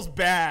 oatmeal's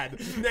bad.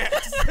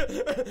 Next,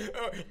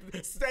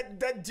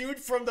 that dude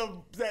from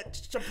that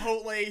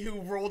Chipotle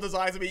who rolled his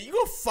eyes at me. You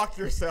go fuck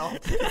yourself.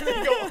 And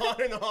then go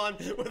on and on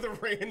with a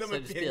random so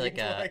just be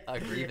opinion. like a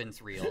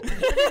grievance reel.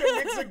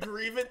 Mix of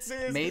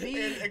grievances.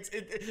 Maybe. And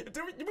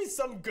there be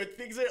some good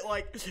things in it,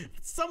 like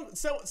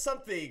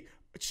something.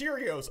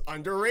 Cheerios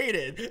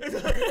underrated. Or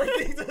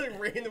things that are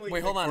randomly.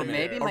 Wait, hold on a Or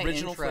minute. maybe my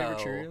Original intro. flavor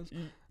Cheerios?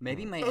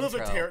 Maybe my Oh, those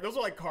intro. are those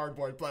are like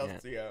cardboard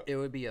plastic. Yeah. It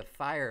would be a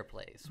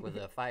fireplace with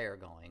a fire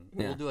going.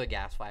 Yeah. We'll do a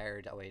gas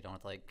fire. That way you don't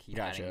have to like keep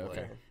Gotcha, adding wood.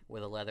 okay.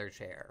 With a leather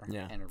chair.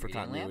 Yeah, And a for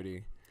reading lamp.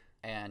 continuity.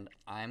 And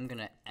I'm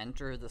gonna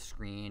enter the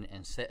screen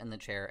and sit in the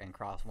chair and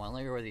cross one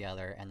leg over the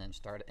other, and then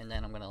start. And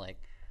then I'm gonna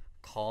like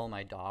call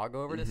my dog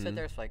over to sit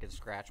there so I can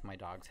scratch my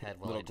dog's head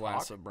while Little I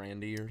glass talk. of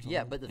brandy or something.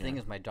 Yeah, but the thing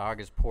is, my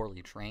dog is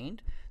poorly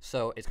trained,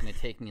 so it's going to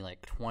take me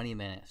like 20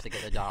 minutes to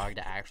get the dog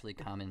to actually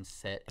come and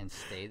sit and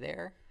stay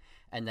there.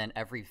 And then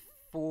every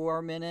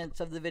 4 minutes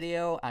of the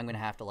video, I'm going to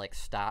have to like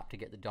stop to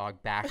get the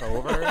dog back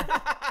over.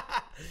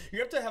 You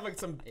have to have like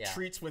some Yeah.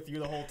 treats with you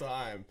the whole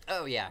time.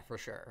 Oh, yeah, for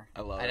sure.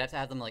 I love I'd it. have to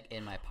have them like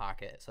in my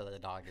pocket so that the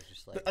dog is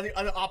just like.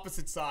 On the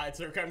opposite side,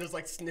 so they're kind of just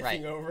like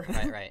sniffing over.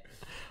 Right.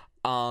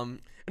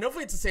 And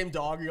hopefully it's the same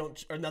dog. You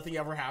don't, or nothing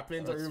ever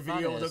happens, or What's your fun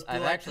video will is just be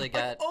I've like, actually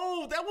got-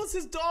 oh, that was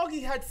his dog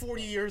he had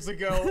 40 years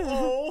ago.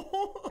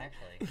 Oh.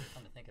 Actually,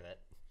 come to think of it.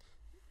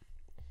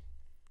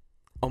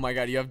 Oh my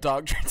god, you have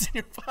dog treats in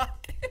your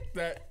pocket.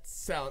 That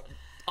sound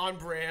on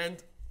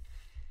brand.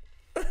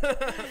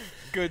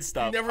 Good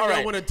stuff. You never All know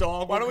right. when a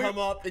dog Why will don't we- come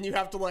up, and you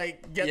have to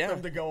like get Yeah.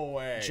 them to go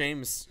away.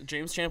 James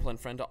Champlin,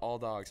 friend to all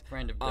dogs.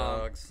 Friend of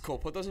dogs. Cool.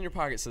 Put those in your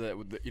pocket so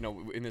that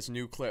in this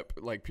new clip,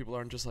 like people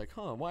aren't just like,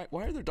 huh, why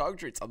are there dog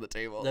treats on the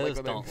table? Those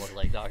like, when don't look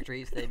like dog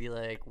treats. They'd be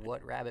like,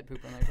 what rabbit poop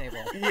on their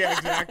table? Yeah,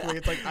 exactly.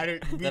 It's like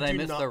we Did I do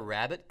miss not. the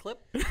rabbit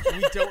clip? We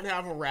don't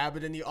have a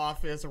rabbit in the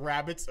office.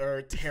 Rabbits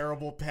are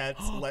terrible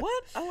pets. What?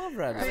 I love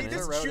rabbits. They Rabbits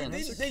just are shoot,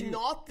 rodents. they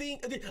not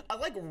think. I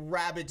like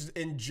rabbits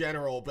in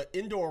general, but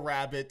indoor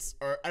rabbits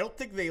are. I don't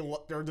think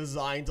they're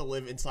designed to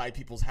live inside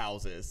people's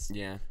houses.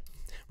 Yeah.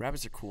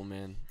 Rabbits are cool,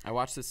 man. I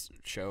watched this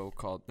show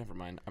called. Never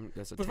mind.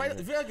 That's a. But if I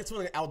tangent. feel like it's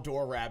something like an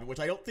outdoor rabbit, which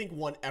I don't think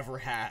one ever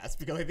has,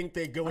 because I think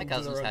they go My into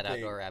cousins their own had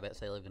thing. outdoor rabbits.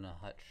 They lived in a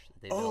hutch.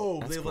 They Oh,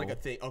 built. they have like a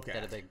cool. thing. They Okay.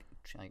 had a big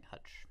like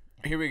hutch.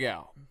 Here we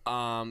go.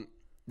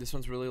 This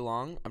one's really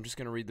long. I'm just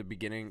gonna read the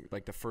beginning,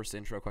 like the first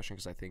intro question,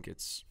 because I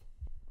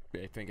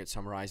think it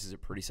summarizes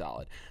it pretty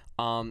solid.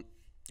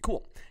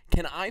 Cool.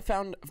 Can I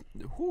found?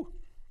 Whew.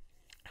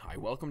 Hi,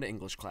 welcome to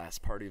English class.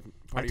 Party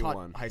I taught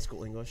one. high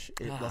school English.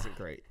 It wasn't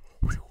great.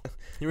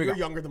 Here we You're go.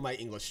 younger than my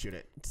English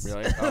student.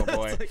 Really? Oh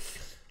boy. It's like-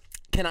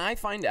 Can I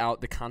find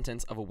out the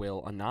contents of a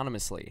will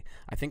anonymously?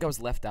 I think I was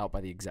left out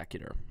by the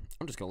executor.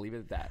 I'm just gonna leave it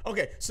at that.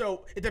 Okay,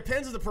 so it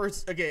depends on the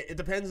person. Okay, it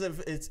depends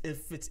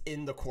if it's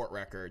in the court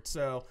record.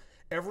 So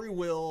every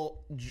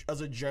will,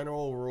 as a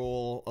general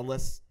rule,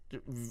 unless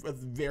with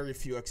very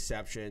few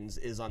exceptions,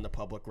 is on the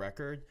public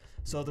record.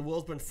 So if the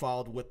will's been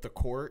filed with the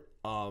court,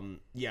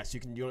 yes, you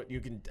can do it.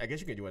 You can. I guess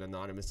you can do it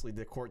anonymously.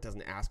 The court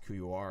doesn't ask who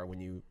you are when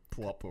you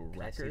pull up a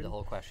Can I see record. the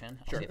whole question?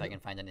 I'll see if I can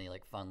find any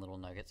like fun little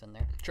nuggets in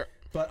there. Sure.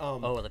 But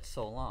Oh, that's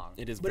so long.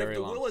 It is But very if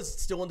the long. will is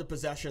still in the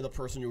possession of the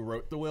person who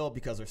wrote the will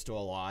because they're still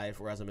alive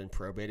or hasn't been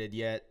probated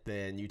yet,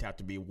 then you'd have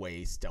to be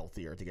way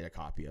stealthier to get a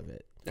copy of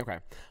it. Okay.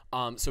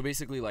 So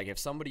basically, like,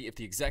 if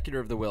the executor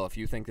of the will, if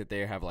you think that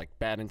they have like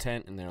bad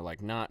intent and they're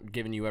like not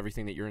giving you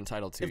everything that you're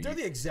entitled to, If they're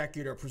the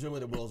executor,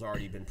 presumably the will's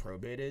already been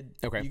probated.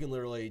 Okay. You can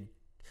literally,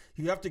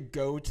 you have to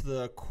go to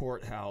the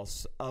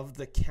courthouse of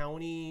the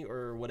county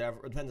or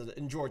whatever. It depends.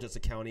 In Georgia, it's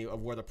the county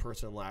of where the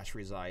person last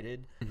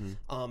resided,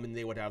 and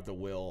they would have the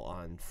will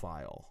on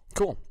file.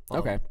 cool.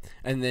 Okay.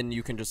 And then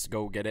you can just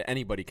go get it.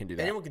 Anybody can do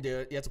that. Anyone can do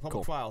it. Yeah, it's a public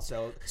Cool. file.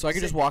 So So I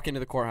could just walk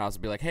into the courthouse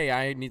and be like, "Hey,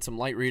 I need some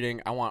light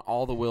reading. I want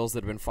all the wills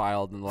that have been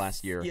filed in the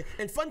last year." Yeah,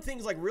 and fun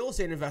things like real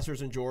estate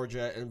investors in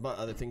Georgia and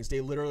other things,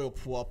 they literally will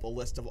pull up a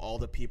list of all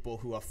the people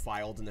who have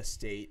filed an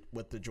estate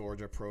with the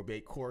Georgia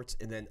probate courts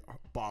and then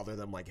bother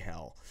them like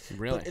hell.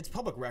 Really? But it's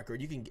public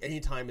record. You can,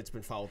 anytime it's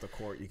been filed with the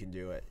court, you can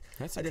do it.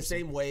 That's the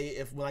interesting. same way,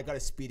 when I got a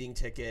speeding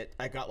ticket,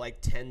 I got like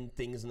 10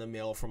 things in the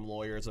mail from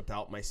lawyers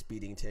about my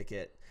speeding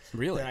ticket.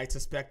 Really? That I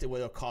suspect it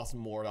would have cost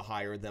more to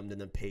hire them than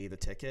to pay the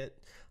ticket.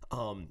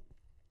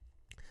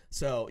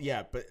 So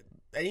yeah, but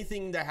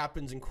anything that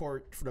happens in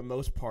court for the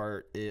most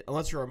part,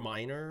 unless you're a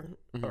minor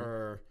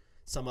or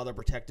some other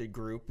protected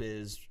group,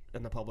 is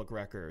in the public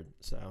record.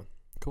 So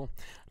cool.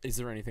 Is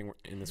there anything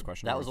in this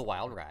question? That was a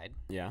wild ride.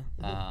 Yeah.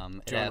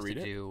 It has to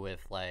do with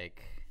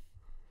like.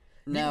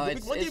 No,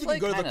 it's one day it's we like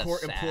can go to kinda the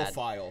court and pull sad.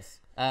 files.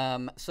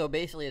 So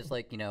basically, it's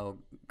like,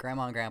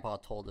 Grandma and Grandpa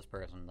told this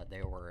person that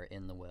they were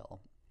in the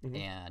will,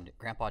 and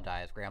Grandpa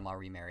dies. Grandma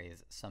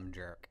remarries some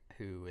jerk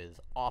who is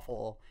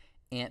awful.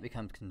 Aunt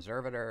becomes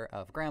conservator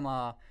of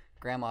Grandma.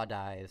 Grandma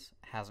dies.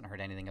 Hasn't heard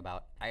anything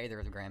about either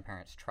of the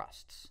grandparents'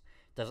 trusts.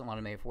 Doesn't want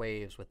to make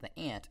waves with the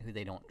aunt who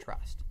they don't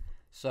trust.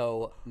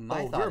 So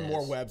my thought there are is,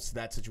 more webs to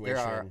that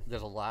situation.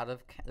 there's a lot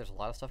of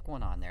stuff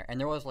going on there, and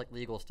there was like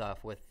legal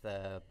stuff with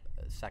the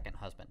second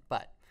husband.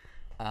 But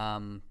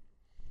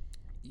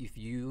if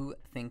you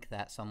think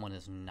that someone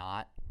is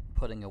not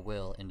putting a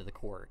will into the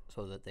court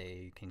so that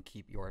they can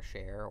keep your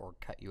share or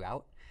cut you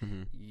out,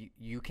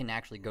 you can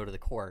actually go to the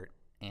court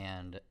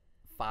and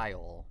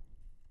file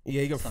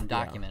some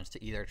documents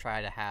to either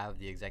try to have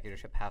the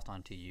executorship passed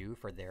on to you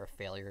for their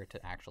failure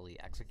to actually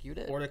execute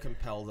it, or to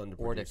compel them to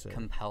produce it.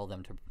 compel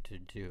them to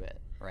do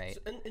it, right?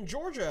 So in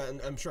Georgia, and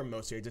I'm sure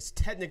most states, it's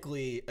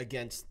technically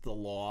against the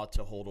law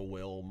to hold a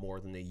will more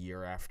than a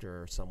year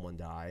after someone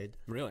died.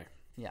 Really?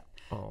 Yeah.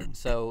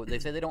 So they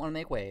say they don't want to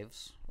make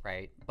waves,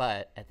 right?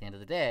 But at the end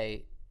of the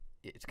day,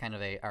 it's kind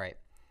of all right.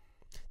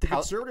 The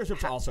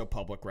conservatorship's also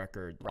public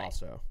record, right.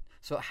 also.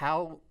 So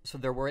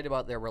they're worried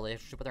about their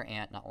relationship with their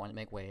aunt, not wanting to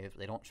make waves.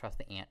 They don't trust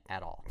the aunt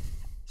at all.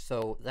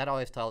 So that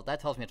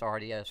tells me it's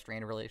already a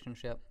strained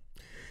relationship.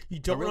 You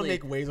don't want to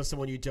make waves with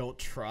someone you don't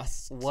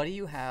trust. What do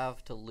you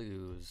have to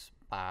lose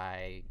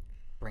by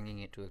bringing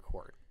it to a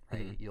court?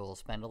 Right? You'll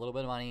spend a little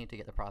bit of money to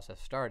get the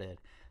process started,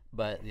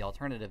 but the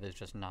alternative is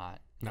just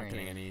not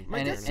getting any.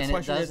 My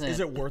question is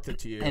it worth it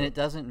to you? And it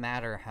doesn't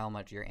matter how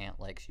much your aunt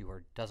likes you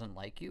or doesn't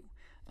like you.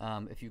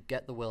 If you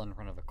get the will in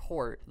front of a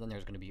court, then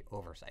there's going to be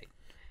oversight.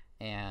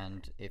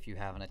 And if you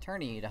have an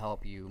attorney to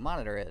help you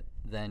monitor it,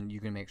 then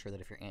you can make sure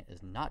that if your aunt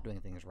is not doing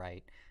things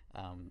right,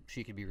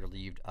 she could be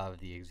relieved of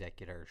the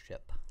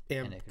executorship.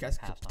 And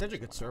potentially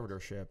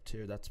conservatorship,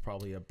 too. That's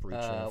probably a breach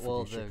of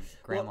well, the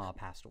grandma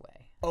passed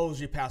away. Oh,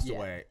 she passed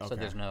away. Okay. So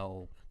there's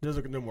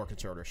no more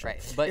conservatorship.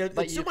 Right. But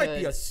it still might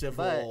be a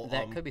civil. But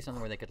that could be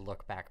something where they could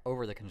look back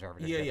over the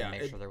conservatorship and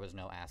make sure there was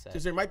no asset.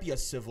 Because there might be a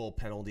civil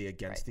penalty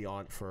against the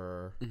aunt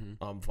for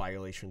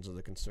violations of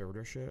the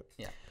conservatorship.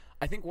 Yeah.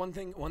 I think one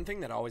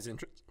thing that always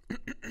interests.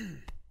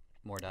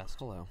 More dust.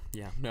 Hello.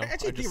 Yeah. No.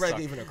 Actually,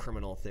 theoretically, even a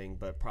criminal thing,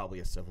 but probably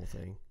a civil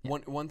thing. Yeah.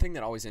 One thing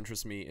that always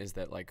interests me is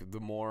that like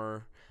the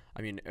more.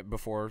 I mean,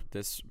 before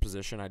this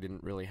position, I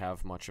didn't really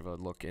have much of a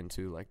look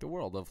into like the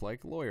world of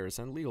like lawyers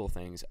and legal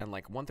things. And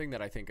like one thing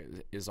that I think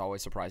is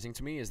always surprising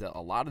to me is that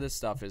a lot of this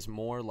stuff is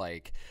more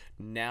like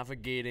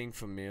navigating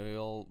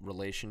familial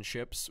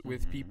relationships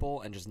with people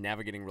and just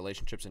navigating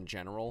relationships in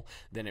general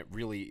than it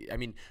really. I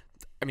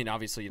mean,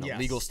 obviously,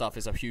 legal stuff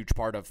is a huge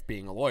part of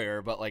being a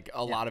lawyer, but like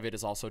a lot of it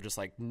is also just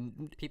like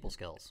people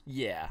skills.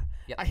 Yeah.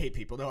 Yep. I hate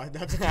people. No,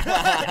 that's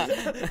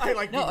I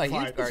like a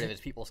huge part of it is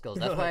people skills.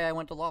 That's why I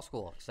went to law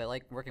school, because I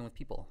like working with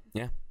people.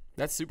 Yeah.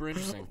 That's super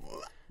interesting.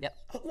 Yep.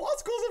 Law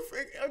school's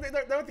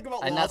now think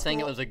about I'm law not saying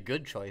school. it was a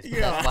good choice, but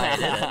that's why I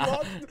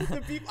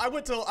did it. I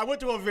went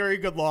to a very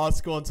good law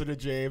school instead of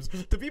James.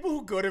 The people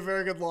who go to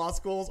very good law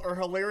schools are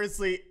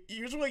hilariously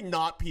usually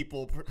not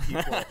people.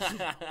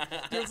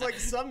 There's like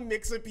some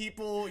mix of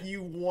people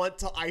you want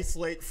to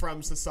isolate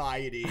from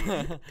society,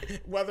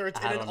 whether it's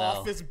in an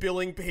office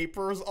billing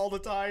papers all the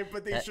time,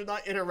 but they should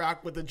not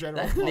interact with the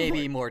general That public. may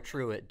be more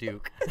true at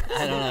Duke.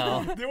 I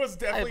don't know. There was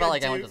definitely I felt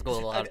like I went to school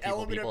with a lot an of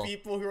element people. of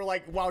people who were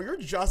like, "Wow, you're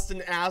just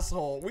an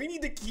asshole. We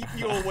need to keep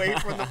you away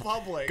from the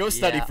public." Go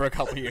study for a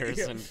couple years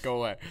and go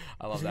away.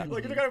 I love that.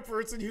 Like, you're the kind of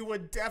person who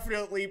would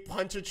definitely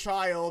punch a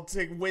child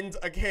to win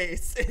a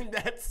case, and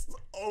that's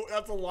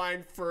a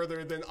line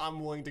further than I'm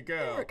willing to go.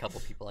 There were a couple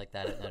people like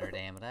that at Notre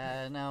Dame,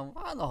 but no,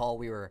 on the whole,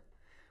 we were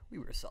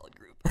a solid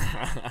group.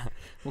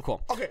 Well,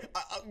 cool. Okay.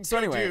 So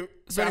anyway,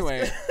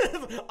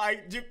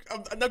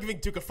 I'm not giving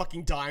Duke a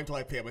fucking dime until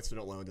I pay my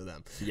student loan to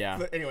them. Yeah.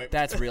 But anyway,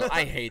 that's real.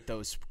 I hate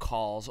those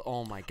calls.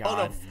 Oh my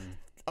god.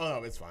 Oh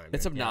no, it's fine.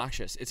 It's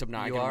obnoxious. It's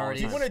obnoxious. You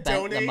already spent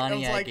the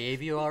money I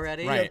gave you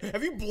already. Right.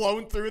 Have you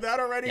blown through that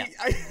already?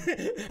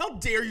 Yeah. How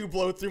dare you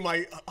blow through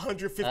my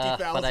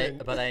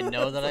 $150,000? But I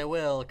know that I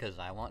will, because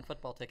I want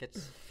football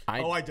tickets.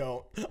 I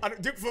don't.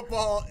 Duke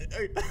football.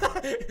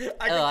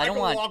 I don't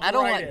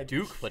want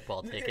Duke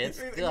football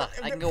tickets.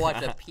 I can go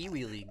watch a Pee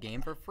Wee League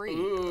game for free.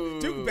 Ooh,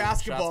 Duke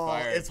basketball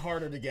is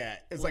harder to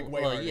get. It's like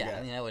way harder to get.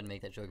 I mean, I wouldn't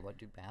make that joke about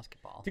Duke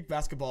basketball. Duke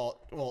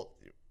basketball. Well.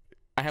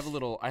 I have a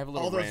little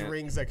all those rant.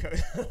 Rings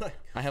that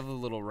I have a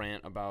little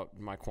rant about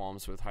my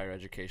qualms with higher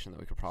education that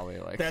we could probably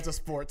like. That's a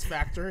sports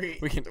factory.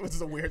 Which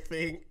is a weird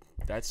thing.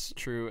 That's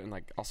true, and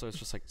like also it's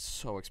just like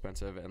so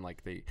expensive, and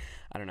like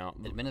I don't know.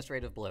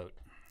 Administrative bloat.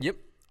 Yep.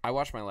 I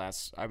watched my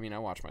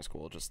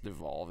school just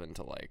devolve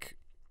into like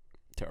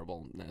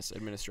terribleness.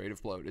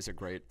 Administrative bloat is a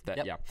great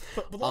But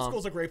law school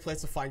is a great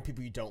place to find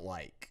people you don't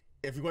like.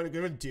 if you're going to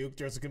go to Duke,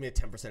 there's going to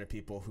be a 10% of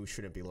people who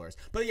shouldn't be lawyers.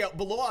 But yeah,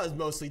 but law is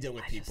mostly dealing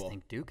with people. I just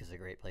think Duke is a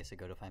great place to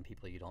go to find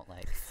people you don't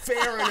like.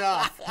 Fair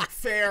enough.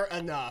 Fair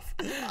enough.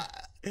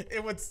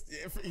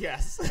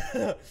 Yes.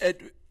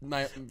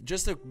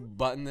 Just to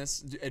button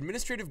this,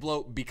 administrative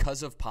bloat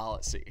because of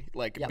policy,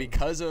 like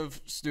because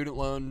of student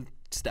loan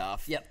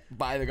stuff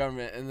by the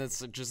government, and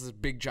that's just this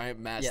big giant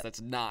mess that's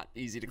not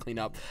easy to clean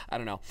up. I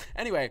don't know.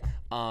 Anyway,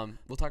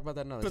 we'll talk about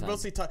that another time.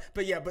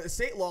 But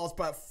state law is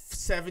about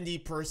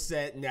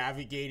 70%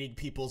 navigating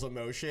people's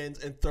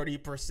emotions and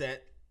 30%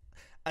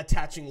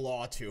 attaching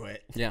law to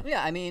it. Yeah.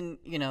 Yeah, I mean,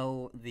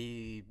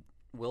 the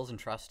wills and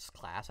trusts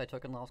class I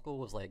took in law school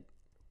was like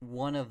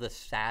one of the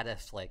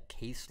saddest like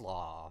case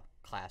law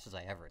classes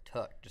I ever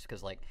took, just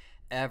because like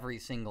every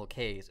single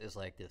case is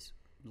like this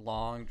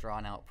long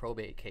drawn out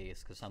probate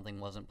case because something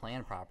wasn't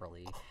planned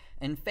properly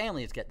and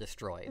families get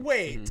destroyed.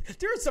 Wait,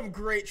 there are some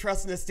great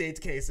trust and estates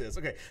cases.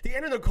 Okay, the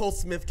Anna Nicole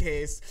Smith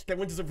case that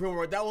went to Supreme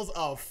Court, that was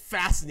a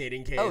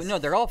fascinating case. Oh no,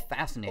 they're all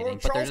fascinating,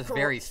 but they're just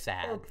very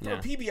sad. Or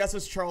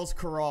PBS's Charles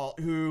Corral,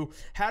 who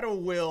had a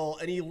will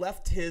and he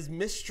left his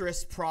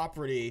mistress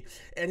property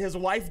and his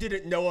wife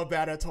didn't know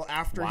about it until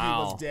after he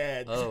was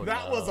dead.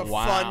 That was a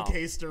fun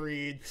case to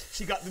read.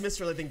 The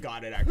mistress I think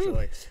got it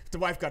actually. The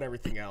wife got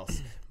everything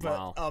else.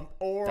 But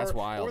that's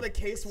wild. Or the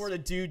case where the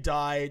dude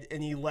died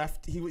and he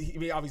left.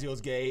 He obviously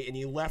was gay and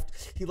he left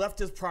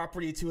his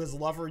property to his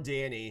lover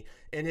Danny,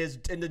 and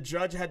the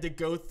judge had to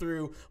go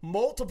through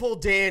multiple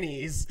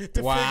Dannys to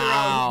figure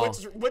out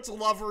which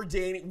lover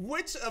Danny,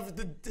 which of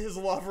his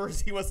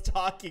lovers he was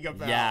talking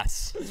about.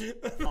 Yes,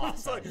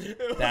 awesome.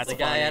 That's the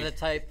guy had a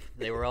type.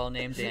 They were all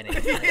named Danny.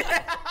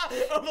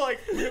 I'm like,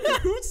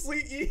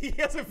 he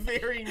has a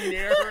very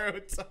narrow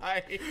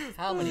type.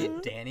 How many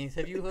Dannys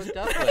have you hooked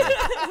up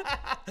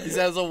with? He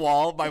has a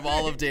wall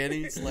of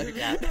Dannys. Like,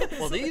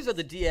 well, these are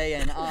the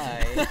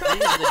D-A-N-I. These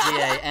are the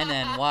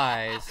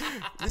D-A-N-N-Ys.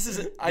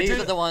 These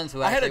are the ones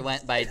who actually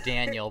went by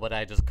Daniel, but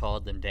I just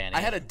called them Danny. I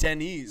had a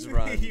Denny's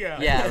run.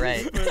 Yeah,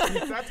 right.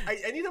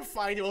 I need to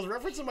find it. It was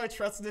referenced in my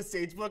Trust in the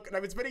Stage book, and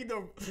I've been spending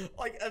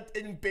an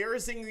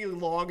embarrassingly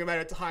long amount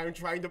of time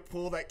trying to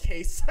pull that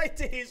case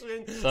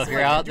citation. So if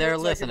you're out there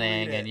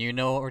listening and you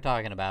know what we're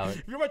talking about,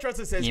 if you're my Trust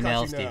in the Stage,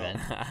 email Steven.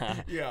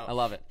 Yeah, I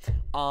love it.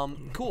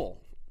 Cool.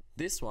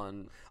 This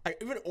one, I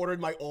even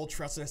ordered my old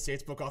Trust and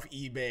Estates book off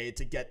eBay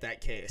to get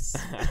that case.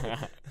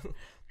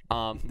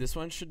 This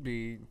one should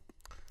be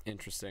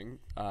interesting.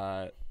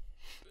 I'm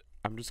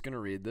just gonna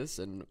read this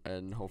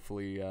and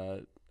hopefully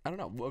I don't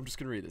know. I'm just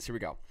gonna read this. Here we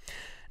go.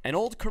 An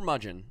old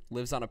curmudgeon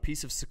lives on a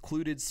piece of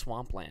secluded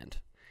swampland.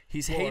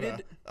 He's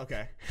hated.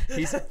 Okay.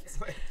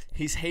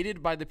 He's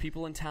hated by the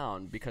people in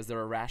town because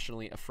they're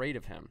irrationally afraid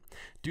of him.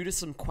 Due to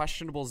some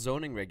questionable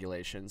zoning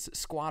regulations,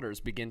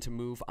 squatters begin to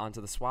move onto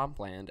the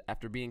swampland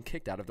after being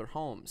kicked out of their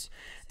homes.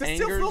 This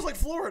still feels like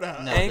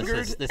Florida. No,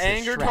 this is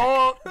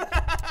Shrek.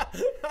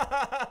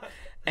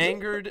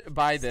 Angered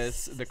by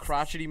this, the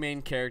crotchety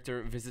main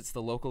character visits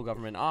the local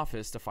government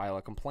office to file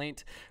a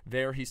complaint.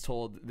 There, he's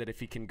told that if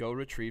he can go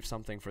retrieve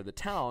something for the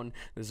town,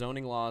 the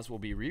zoning laws will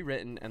be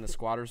rewritten and the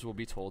squatters will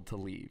be told to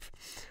leave.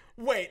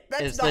 Wait,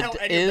 that's not how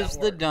any of that works. Is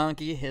the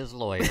donkey his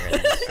lawyer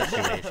in this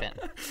situation?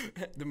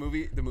 The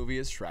movie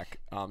is Shrek.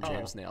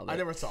 James nailed it. I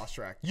never saw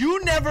Shrek.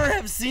 You never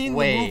have seen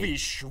the movie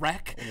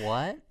Shrek?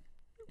 What?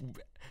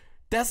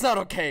 That's not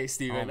okay,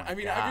 Steven. I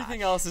mean,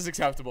 everything else is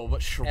acceptable, but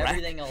Shrek?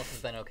 Everything else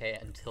has been okay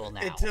until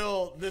now.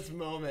 Until this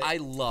moment. I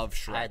love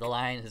Shrek. The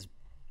line is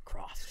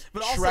crossed.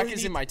 But Shrek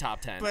is in my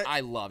top 10. I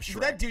love Shrek.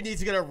 But that dude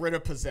needs to get a writ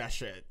of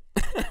possession.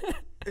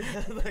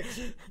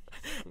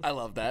 I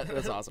love that.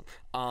 That's awesome.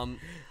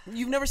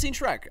 You've never seen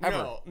Shrek,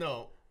 ever?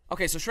 No.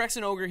 Okay, so Shrek's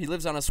an ogre. He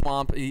lives on a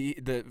swamp.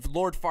 The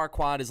Lord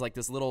Farquaad is like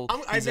this little...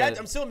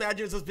 I'm still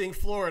imagining this as being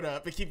Florida,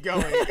 but keep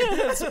going.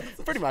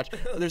 Pretty much.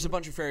 There's a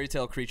bunch of fairy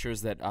tale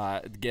creatures that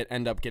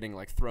end up getting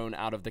like thrown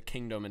out of the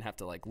kingdom and have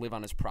to like live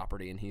on his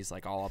property, and he's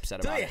like all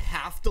upset about it. Do they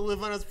have to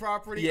live on his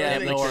property? Yeah,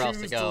 they have nowhere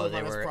else to go.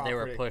 They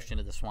were pushed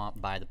into the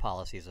swamp by the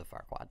policies of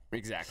Farquaad.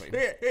 Exactly.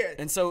 Yeah.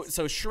 And so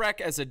Shrek,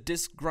 as a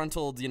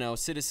disgruntled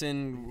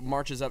citizen,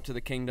 marches up to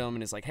the kingdom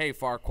and is like, "Hey,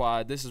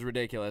 Farquaad, this is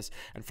ridiculous."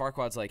 And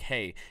Farquaad's like,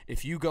 "Hey,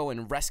 if you go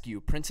and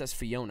rescue Princess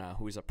Fiona,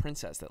 who is a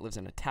princess that lives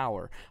in a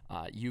tower,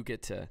 you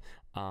get to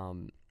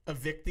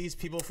evict these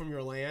people from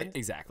your land."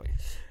 Exactly.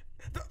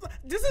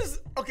 This is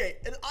okay,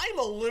 and I'm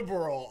a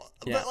liberal,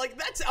 but like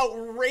that's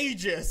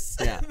outrageous.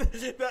 Yeah.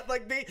 That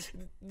like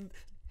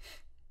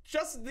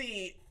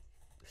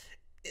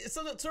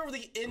sort of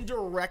the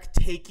indirect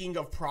taking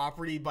of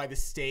property by the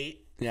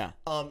state. Yeah.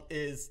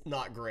 Is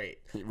not great.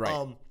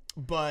 Right.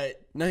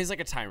 But no, he's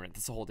like a tyrant.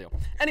 That's the whole deal.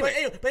 Anyway,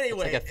 it's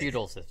like a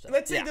feudal system.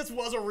 Let's say this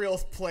was a real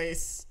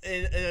place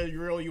in a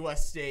real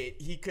U.S. state.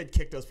 He could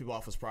kick those people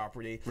off his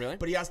property. Really?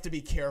 But he has to be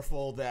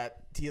careful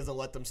that he doesn't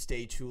let them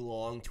stay too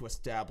long to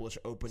establish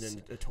open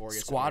and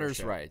notorious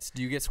squatters' rights.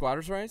 Do you get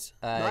squatters' rights?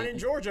 Not in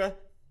Georgia.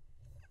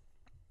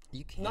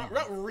 You can't.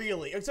 Not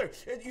really. I'm sorry.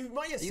 You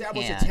might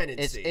establish a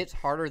tenancy. It's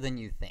harder than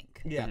you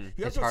think. Yeah. Mm-hmm.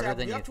 You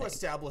have to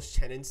establish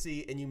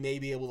tenancy, and you may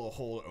be able to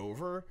hold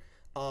over.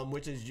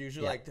 which is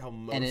usually like how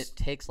most. And it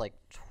takes like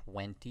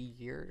 20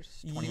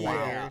 years, 21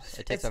 Yeah. years.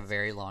 It takes a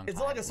very long time. It's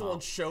not like if someone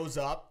shows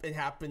up and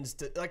happens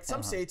to like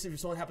some states. If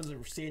someone happens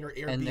to stay in your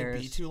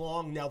Airbnb too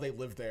long, now they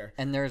live there.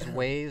 And there's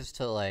ways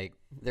to like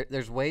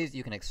there's ways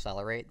you can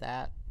accelerate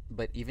that,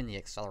 but even the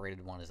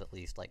accelerated one is at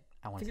least like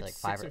I want to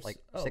say like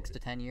 6 to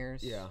 10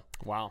 years. Yeah.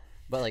 Wow.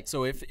 But like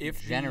so if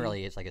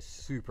generally it's like a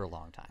super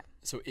long time.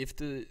 So if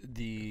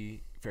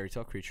the fairy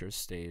tale creatures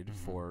stayed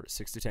for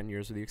 6 to 10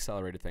 years with the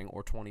accelerated thing,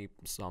 or 20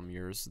 some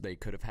years, they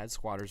could have had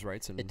squatters'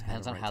 rights. And it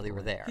depends on how they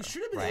were there. He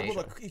should have been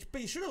able to,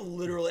 but he should have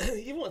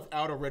literally, even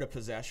without a writ of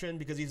possession,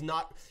 because he's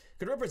not.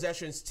 Because writ of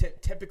possession is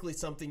typically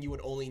something you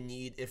would only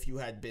need if you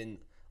had been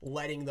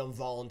letting them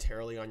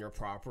voluntarily on your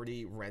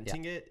property,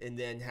 renting it, and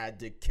then had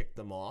to kick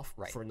them off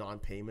for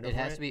non-payment. It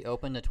has to be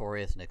open,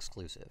 notorious, and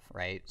exclusive,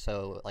 right?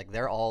 So like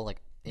they're all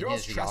like. In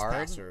his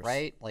yard,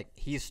 right? Like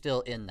he's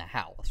still in the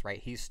house, right?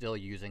 He's still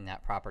using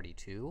that property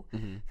too.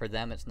 For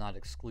them, it's not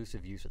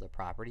exclusive use of the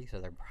property, so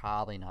they're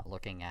probably not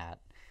looking at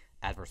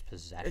adverse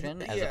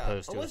possession as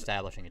opposed to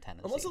establishing a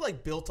tenancy. Unless it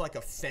like built like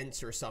a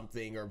fence or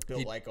something, or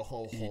built like a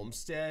whole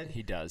homestead.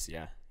 He does,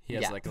 yeah. He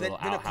has like a little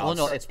outhouse. Well,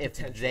 no, if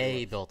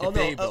they built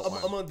it.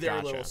 Among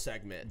their little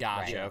segment.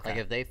 Gotcha. Right. Okay. Like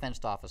if they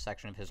fenced off a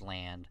section of his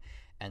land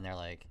and they're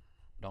like,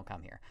 don't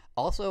come here.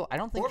 Also, I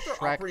don't think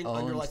Shrek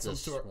owns the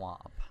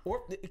swamp.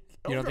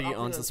 You don't think he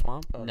owns the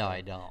swamp? No,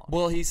 I don't.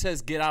 Well, he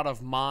says, "Get out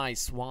of my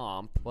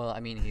swamp." Well, I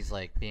mean, he's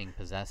like being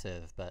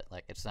possessive, but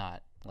like it's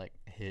not like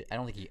I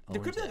don't think he owns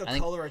it. There could be like a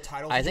color or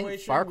title I think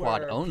situation.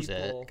 Farquaad owns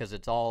it because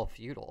it's all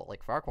feudal.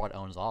 Like Farquaad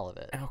owns all of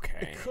it.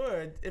 Okay. It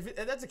could. If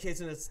that's the case,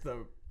 then it's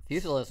the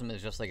feudalism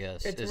is just like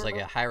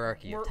a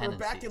hierarchy of tendencies.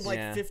 We're back in like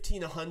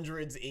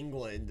 1500s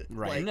England,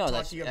 right? Like, no,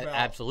 that's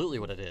absolutely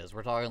what it is.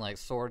 We're talking like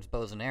swords,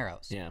 bows, and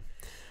arrows. Yeah.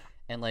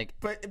 And like,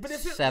 but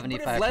if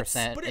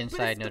 75%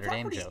 inside Notre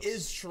Dame jokes. The property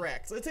is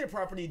Shrek. So let's say a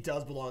property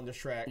does belong to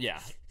Shrek. Yeah.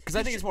 Because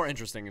I think it's more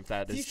interesting if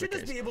that is the case. He should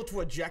just be able to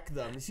eject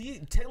them. He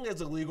technically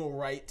has a legal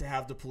right to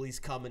have the police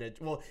come in.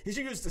 Well, he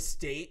should use the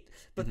state,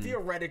 but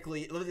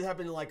theoretically, it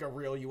happened in like a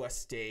real U.S.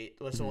 state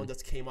where someone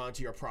just came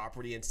onto your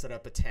property and set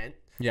up a tent.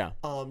 Yeah.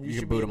 You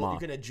should boot them off.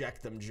 You can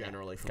eject them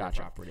generally from the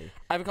property.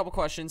 I have a couple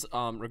questions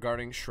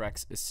regarding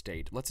Shrek's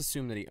estate. Let's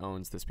assume that he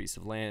owns this piece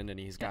of land and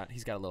he's got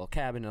a little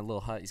cabin, a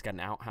little hut. He's got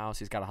an outhouse.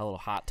 He's got a little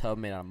hot tub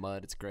made out of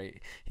mud. It's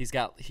great.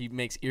 He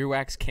makes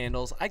earwax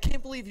candles. I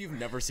can't believe you've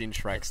never seen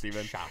Shrek,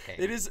 Steven. Shocking.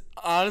 It is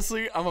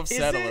honestly, I'm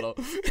upset a little.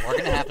 We're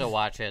gonna have to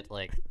watch it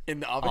like in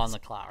the on the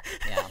clock.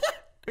 Yeah.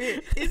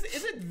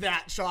 Is it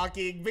that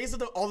shocking based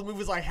on all the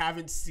movies I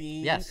haven't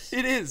seen? Yes,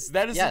 it is.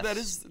 That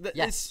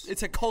is.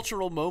 It's a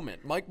cultural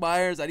moment. Mike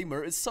Myers, Eddie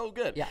Murphy, it's so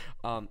good. Yeah.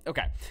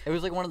 Okay. It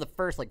was like one of the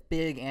first like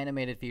big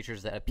animated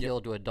features that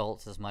appealed to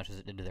adults as much as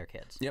it did to their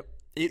kids. Yep.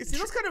 See,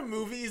 those kind of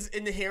movies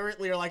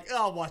inherently are like,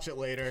 oh, I'll watch it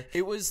later.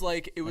 It was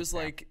like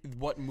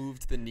what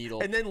moved the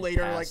needle. And then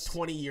later, like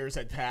 20 years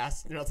had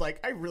passed, and I was like,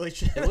 I really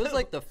should. It was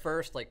like the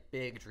first like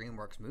big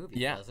DreamWorks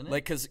movie, wasn't it?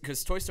 Like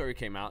because Toy Story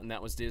came out and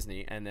that was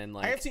Disney, and then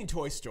like I have seen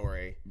Toy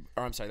Story.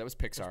 Or I'm sorry, that was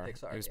Pixar.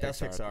 It was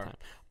Pixar. At the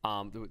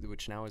time.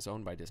 Which now is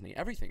owned by Disney.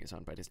 Everything is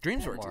owned by Disney.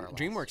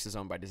 Dreamworks is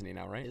owned by Disney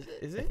now, right?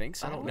 Is it? I think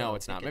so. I don't no, know.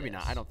 it's not. Maybe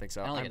not. I don't think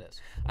so. I don't think it is.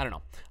 I don't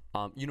know.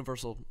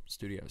 Universal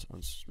Studios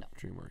owns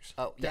Dreamworks.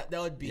 Oh, yeah.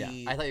 That would be.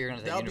 Yeah. I thought you were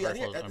going to say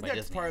Universal I think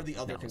that's part of the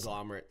other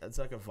conglomerate. It's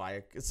like a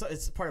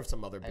it's part of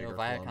some other bigger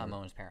conglomerate. Viacom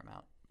owns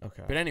Paramount.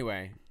 Okay. But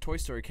anyway, Toy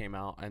Story came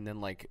out, and then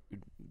like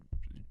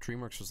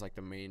DreamWorks was like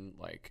the main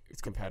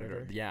its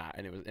competitor. Yeah,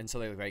 and so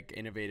they like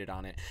innovated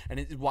on it.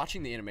 And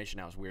watching the animation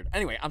now is weird.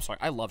 Anyway, I'm sorry.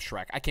 I love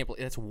Shrek. I can't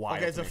believe it's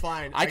wild. Okay, so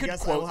fine. I could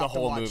quote the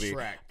whole movie.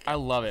 Shrek. I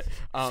love it.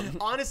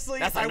 Honestly,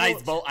 that's a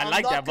nice bold. I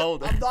like that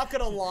bold. I'm not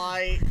gonna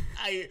lie.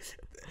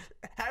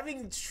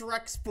 Having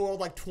Shrek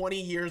spoiled like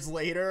 20 years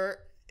later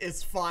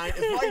is fine. It's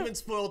probably been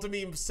spoiled to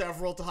me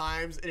several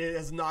times, and it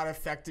has not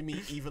affected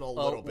me even a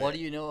little bit. What do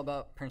you know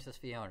about Princess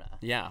Fiona?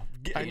 Yeah.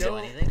 I know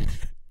anything.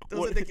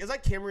 Is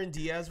that Cameron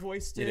Diaz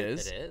voiced it? It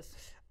is. It is.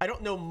 I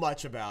don't know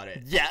much about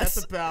it. Yes.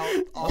 That's about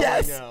all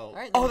I know.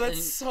 Right, oh,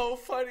 that's so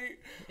funny.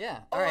 Yeah.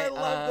 All right. I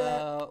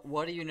love that.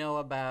 What do you know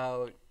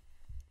about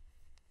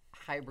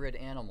hybrid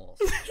animals?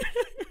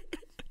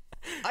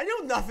 I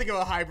know nothing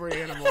about hybrid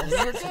animals.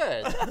 You're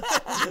good.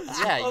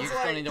 Yeah, you just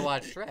don't need to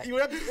watch Shrek.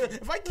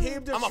 If I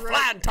came to I'm Shrek, a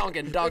flat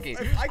tonguing donkey.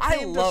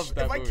 I love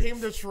that movie. If I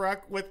came to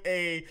Shrek with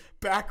a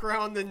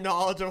background and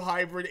knowledge of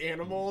hybrid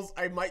animals,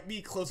 I might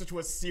be closer to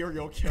a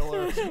serial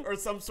killer or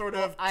some sort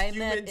of I human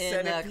meant in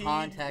centipede. the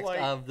context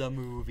of the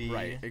movie.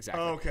 Right,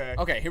 exactly. Okay.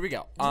 Okay, here we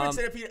go. Human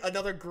centipede,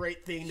 another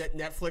great thing that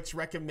Netflix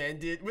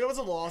recommended. It was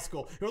in law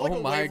school. It was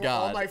like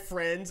all my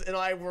friends and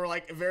I were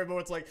like, very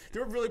much like,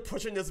 they were really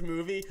pushing this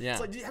movie. Yeah.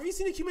 It's like, have you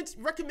seen a human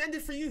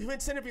recommended for you human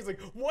centipede? It's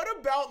like, what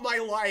about my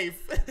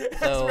life?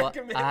 So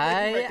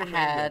I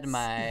had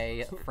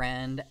my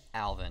friend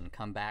Alvin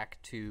come back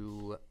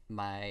to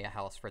my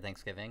house for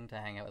Thanksgiving to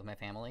hang out with my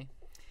family,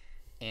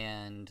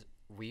 and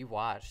we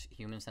watched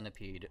Human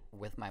Centipede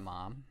with my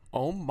mom.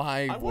 Oh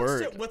my word! I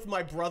watched it with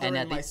my brother. And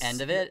at the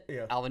end of it,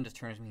 Alvin just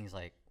turns to me. He's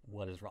like,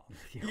 what is wrong with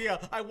you? Yeah,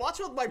 I watched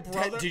it with my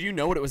brother. Did you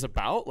know what it was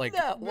about? Like,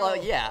 No,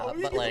 well, yeah, Oh,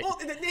 but like, well,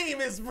 the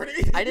name is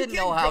pretty. I didn't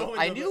know how.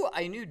 I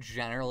I knew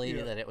generally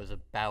that it was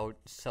about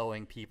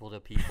sewing people to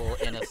people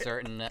in a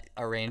certain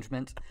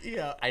arrangement.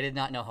 Yeah. I did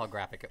not know how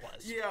graphic it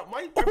was. Yeah,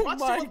 I Oh watched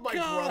my it with my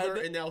God.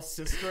 brother and now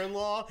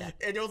sister-in-law,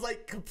 and it was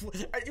like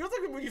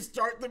when you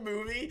start the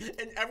movie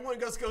and everyone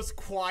goes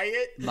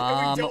quiet, Mom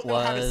and we don't know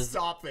how to was-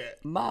 stop it.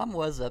 Mom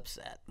was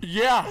upset,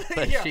 yeah.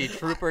 but Yeah. she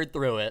troopered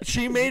through it.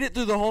 She made it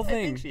through the whole I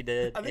thing. think she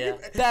did. I think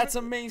Yeah. That's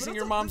but amazing. it's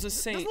Your mom's a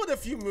saint. This is one of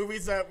the few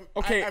movies that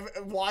Okay. I've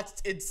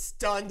watched in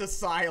stunned to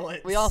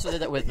silence. We also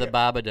did that with the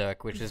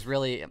Babadook, which is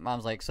really,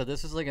 Mom's like, so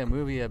this is like a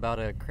movie about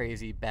a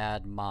crazy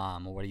bad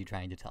mom. What are you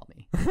trying to tell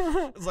me?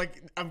 It's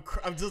like I'm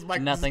just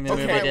like Nothing the this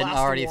is movie my didn't last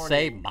already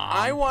say, warning. Mom.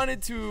 I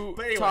wanted to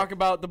But anyway. talk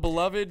about the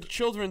beloved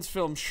children's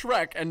film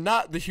Shrek and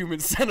not the Human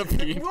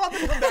Centipede. We'll have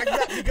to come back to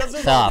that because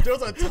Stop.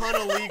 there's a ton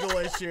of legal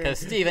issues. Because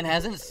Steven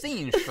hasn't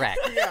seen Shrek.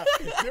 Yeah,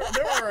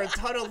 there are a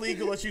ton of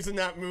legal issues in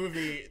that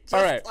movie. Just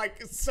All right.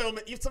 like so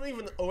many, some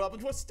even up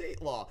into a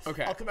state law.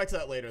 Okay. I'll come back to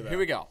that later. Though. Here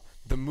we go.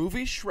 The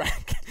movie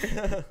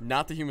Shrek,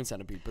 not the Human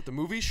Centipede, but the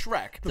movie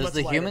Shrek. Does much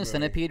the lighter human movie.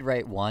 centipede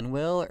write one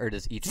will, or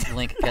does each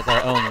Link get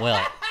their own will?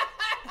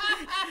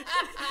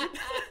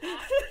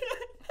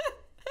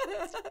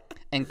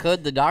 And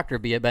could the doctor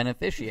be a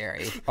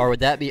beneficiary, or would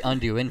that be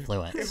undue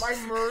influence? If I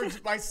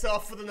merge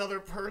myself with another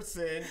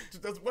person,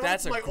 what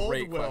That's happens to a my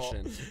great old will?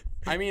 question.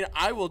 I mean,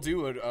 I will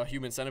do a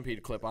Human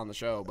Centipede clip on the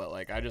show, but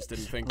like, I just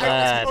didn't think Let's-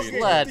 that was gonna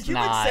be- let's the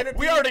human not. centipede-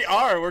 We already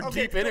are. We're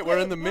Okay, deep in it. but- We're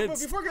in the but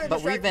midst. before getting But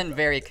we've distracted- been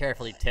very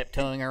carefully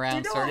tiptoeing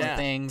around know- certain Yeah.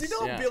 things. Do you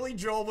know Yeah. Billy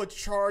Joel would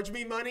charge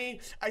me money?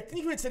 I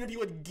think Human Centipede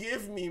would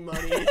give me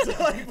money to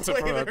like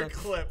play promote their them?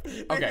 clip.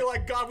 They'd Okay. be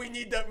like, God, we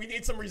need that. We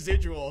need some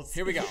residuals.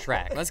 Here we go.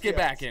 Shrek. Let's get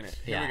back in it.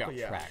 Here Yeah, we go.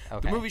 Yeah. Shrek.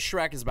 Okay. The movie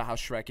Shrek is about how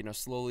Shrek,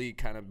 slowly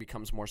kind of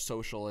becomes more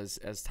social as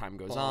time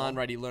goes on,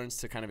 right? He learns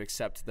to kind of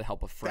accept the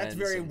help of friends.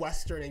 That's very and-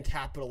 Western and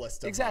capitalist.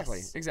 Of Exactly,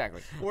 us.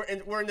 exactly. We're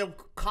in the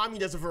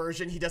communist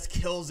version. He just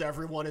kills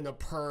everyone in the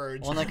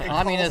purge. Well, in the and calls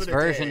communist it a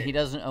version, day. he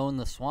doesn't own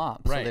the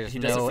swamp, Right, so there's he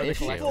does it no for the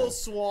issue. collective. Full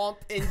swamp,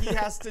 and he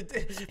has to.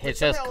 It's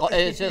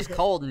just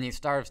cold, and he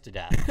starves to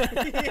death.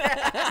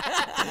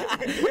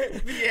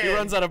 He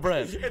runs out of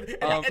bread.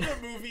 And the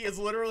movie is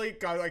literally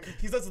like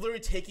he's just literally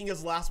taking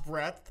his last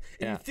breath,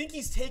 and Yeah. you think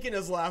he's taking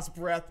his last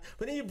breath,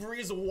 but then he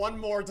breathes one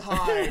more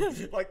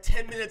time, like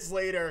 10 minutes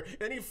later, and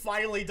then he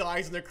finally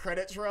dies, and the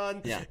credits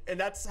run. Yeah. And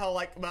that's how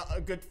like about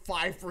a good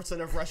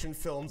 5% of Russian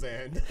films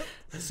end.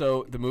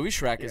 So the movie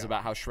Shrek is Yeah.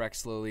 about how Shrek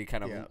slowly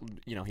kind of,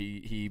 Yeah.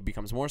 he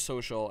becomes more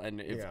social and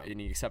Yeah. and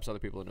he accepts other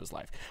people into his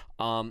life.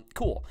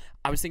 Cool.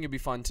 I was thinking it'd be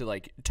fun to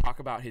like talk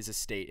about his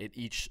estate at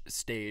each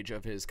stage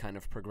of his kind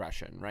of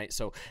progression, right?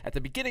 So at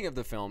the beginning of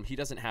the film, he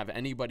doesn't have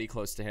anybody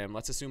close to him.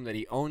 Let's assume that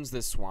he owns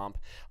this swamp.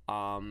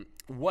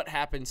 What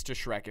happens to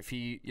Shrek if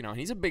he,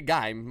 he's a big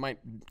guy, he might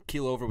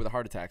keel over with a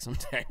heart attack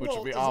someday, which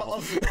would be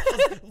awful.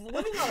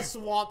 Living on a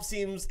swamp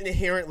seems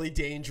inherently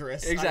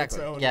dangerous. on its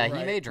Exactly. own Yeah, right.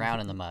 he may drown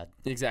in the mud.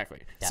 Exactly.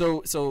 Yeah.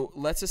 So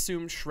let's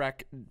assume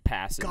Shrek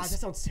passes. God, that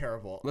sounds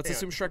terrible. Let's Yeah.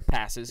 assume Shrek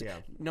passes. Yeah.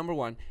 Number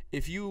one,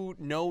 if you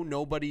know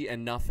nobody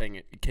and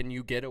nothing, can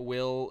you get a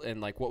will? And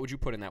like, what would you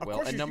put in that Of will?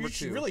 course, And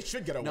you really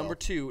should get a will. number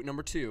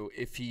two,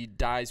 if he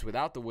dies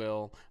without the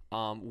will,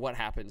 what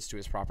happens to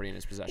his property and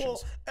his possessions?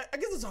 Well, I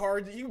guess it's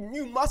hard.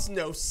 You must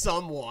know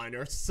someone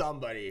or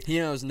somebody. He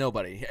knows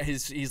nobody.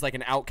 He's like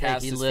an Like,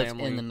 outcast. he his lives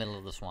family. in the middle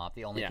of the swamp.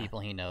 The only Yeah. people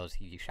he knows,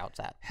 he shouts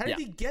at. How did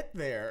Yeah. he get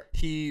there?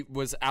 He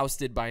was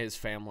ousted by his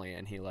family,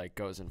 and he like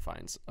goes and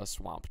finds a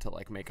swamp to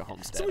like make a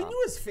homestead. So he on.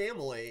 knew his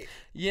family.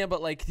 Yeah,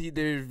 but like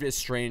they're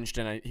estranged,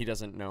 and he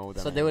doesn't know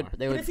them. So they would, anymore.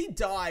 they But would. if he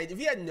died, if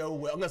he had no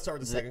will, I'm gonna start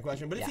with the second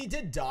question. But if yeah. he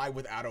did die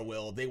without a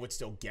will, they would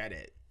still get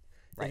it.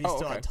 Right. And he's Oh,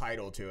 still okay.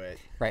 entitled to it.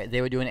 Right,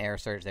 they would do an heir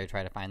search. They would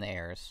try to find the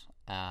heirs,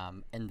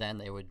 and then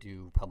they would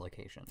do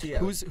publication. Yeah.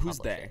 Who's Publish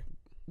they? it.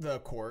 The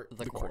court.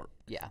 The court.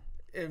 Yeah.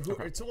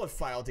 Someone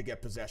filed to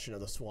get possession of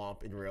the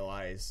swamp and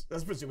realized,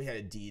 let's presume he had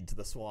a deed to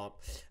the swamp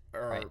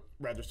or Right.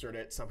 registered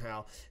it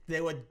somehow. They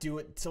would do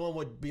it. Someone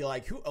would be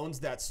like, "Who owns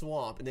that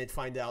swamp?" And they'd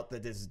find out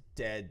that this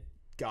dead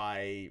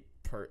guy,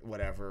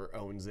 whatever,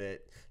 owns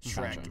it,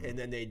 Shrek. Gotcha. And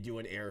then they'd do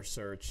an heir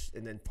search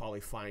and then probably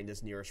find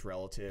his nearest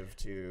relative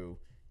to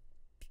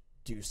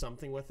do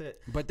something with it.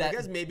 But I that-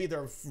 guess maybe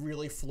they're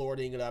really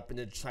floating it up and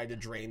then try to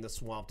drain the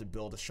swamp to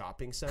build a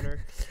shopping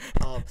center.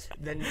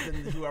 Then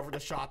whoever the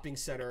shopping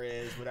center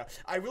is, whatever.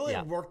 I really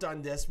Yeah. worked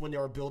on this when they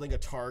were building a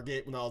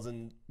Target. When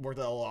I worked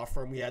at a law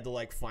firm, we had to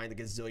like find a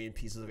gazillion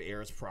pieces of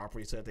heirs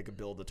property so that they could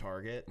build the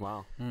Target.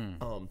 Wow,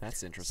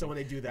 that's interesting. So when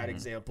they do that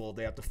example,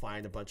 they have to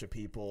find a bunch of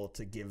people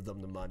to give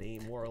them the money,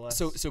 more or less.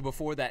 So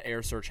before that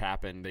air search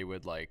happened, they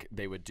would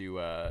do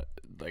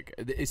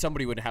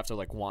somebody would have to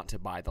like want to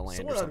buy the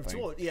land or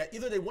something. Yeah,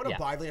 either they want to Yeah.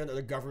 buy the land or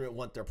the government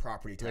want their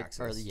property Like,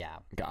 taxes. or yeah.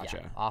 Gotcha.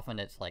 Yeah. Often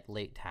it's like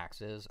late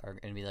taxes are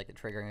going to be like a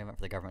triggering event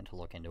for the government to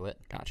look into it.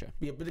 Gotcha.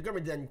 Yeah, but the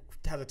government then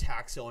has a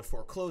tax sale and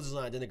forecloses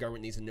on it. Then the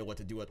government needs to know what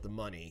to do with the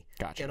money.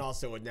 Gotcha. And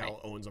also, it now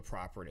owns a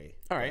property.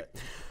 All right.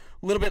 But-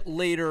 A little bit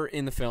later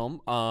in the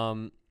film,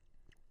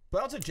 But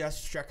I would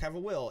suggest Shrek have a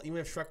will. Even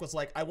if Shrek was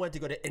like, I wanted to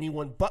go to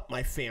anyone but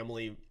my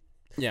family.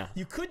 Yeah.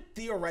 You could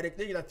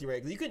theoretically, not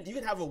theoretically, you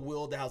could have a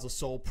will that has a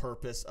sole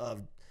purpose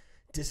of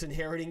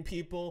disinheriting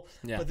people,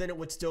 but then it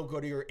would still go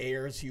to your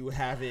heirs who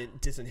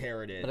haven't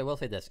disinherited. But I will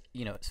say this,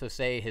 so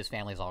say his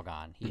family's all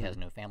gone. He has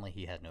no family,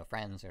 he has no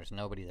friends, there's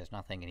nobody, there's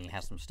nothing, and he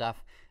has some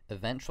stuff.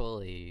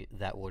 Eventually,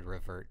 that would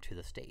revert to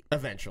the state.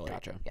 Eventually.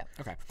 Gotcha. Yeah.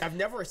 Okay. I've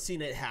never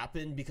seen it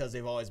happen because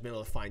they've always been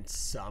able to find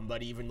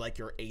somebody, even like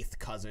your 8th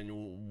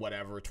cousin,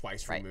 whatever,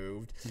 twice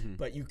removed.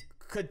 But you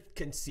could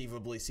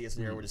conceivably see a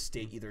scenario where the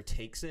state either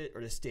takes it or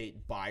the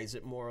state buys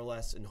it more or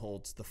less and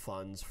holds the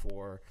funds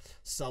for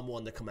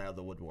someone to come out of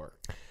the woodwork.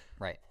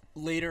 Right.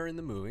 Later in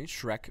the movie,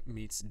 Shrek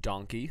meets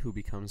Donkey, who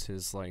becomes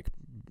his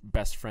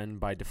best friend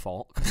by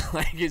default.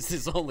 It's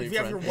his only if you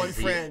friend. have your one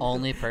friend, The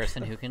only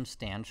person who can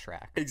stand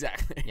Shrek.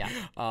 Exactly. Yeah.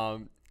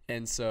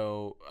 And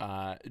so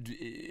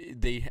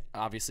they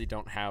obviously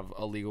don't have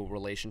a legal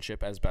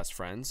relationship as best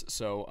friends.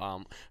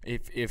 So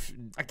if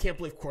I can't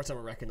believe courts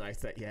haven't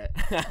recognized that yet.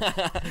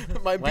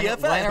 my When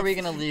BFF. are we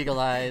going to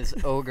legalize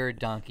ogre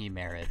donkey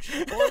marriage?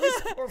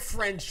 or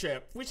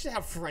friendship. We should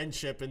have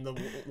friendship in the.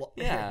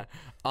 Yeah.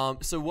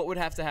 So what would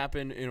have to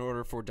happen in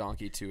order for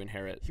Donkey to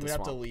inherit He the would have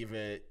to swamp? leave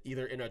it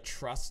either in a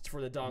trust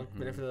for the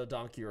benefit of the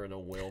donkey or in a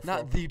will.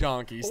 Not the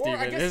Donkey, Steven.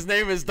 I guess- His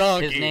name is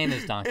Donkey. His name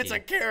is Donkey. It's a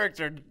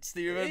character,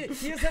 Steven.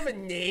 He doesn't have a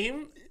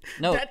name.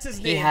 No, That's his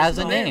name. he has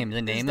a His name.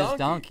 The name is Donkey.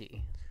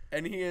 Donkey.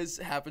 And he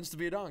happens to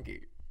be a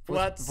donkey.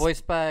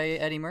 Voiced by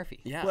Eddie Murphy.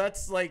 Yeah. Well,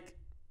 that's like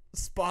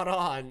spot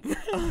on.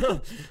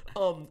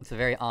 It's a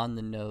very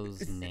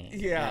on-the-nose name.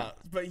 Yeah,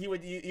 but you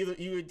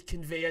would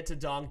convey it to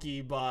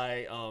donkey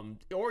by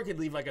or it could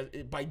leave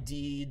by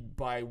deed,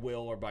 by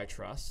will, or by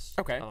trust.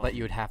 Okay. But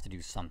you would have to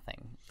do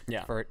something.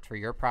 Yeah. For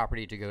your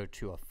property to go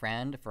to a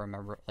friend, for a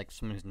member, like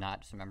someone who's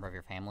not just a member of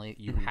your family,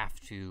 you have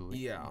to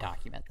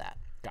document that.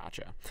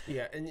 Gotcha.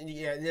 Yeah, and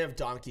then if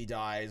donkey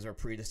dies or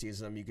predeceases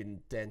them, you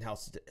can then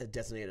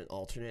designate an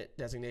alternate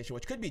designation,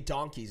 which could be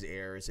donkey's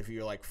heirs. If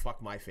you're like,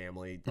 fuck my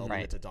family, I'll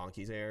leave it to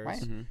donkey's heirs.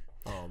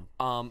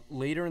 Right.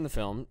 Later in the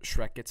film,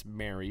 Shrek gets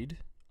married.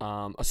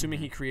 Assuming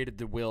he created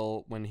the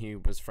will when he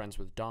was friends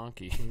with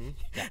Donkey.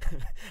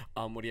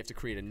 Would he have to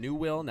create a new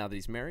will now that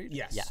he's married?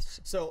 Yes.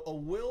 So a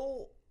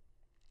will.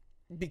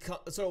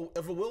 So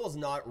if a will is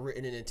not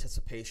written in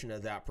anticipation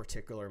of that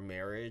particular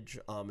marriage,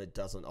 it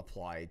doesn't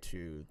apply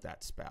to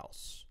that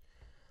spouse.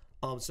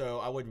 So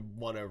I would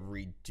want to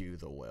redo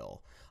the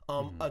will.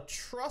 A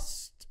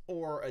trust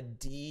or a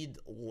deed,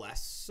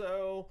 less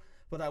so,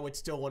 but I would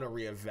still want to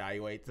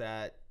reevaluate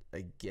that.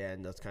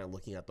 Again, that's kind of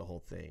looking at the whole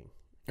thing.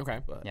 Okay.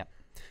 But Yeah.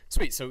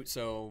 Sweet.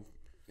 So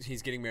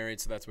he's getting married,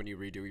 so that's when you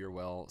redo your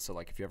will. So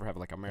like if you ever have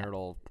like a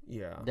marital,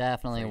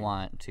 Definitely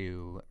want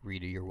to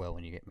redo your will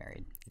when you get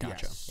married.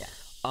 gotcha.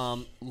 Yes. Yeah.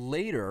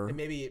 Later, And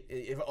maybe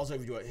if you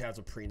do it, he has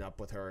a prenup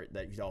with her,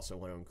 that you'd also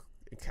want to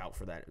account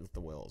for that with the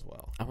will as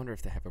well. I wonder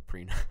if they have a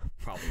prenup.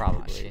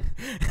 Probably.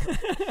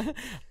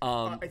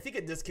 I think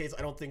in this case,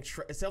 I don't think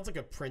it sounds like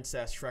a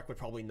princess. Shrek would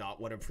probably not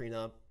want a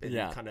prenup. And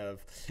kind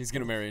of he's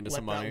gonna marry into let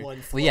some that money. one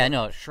Well, float. yeah,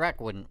 no, Shrek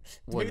wouldn't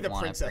the want a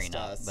princess prenup,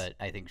 does. but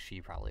I think she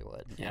probably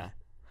would. Yeah.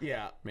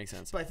 Yeah, Makes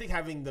sense. but I think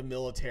having the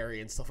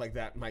military and stuff like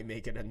that might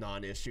make it a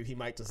non-issue. He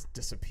might just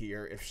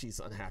disappear if she's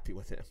unhappy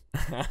with him.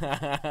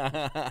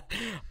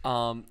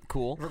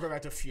 Cool. We're going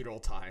back to feudal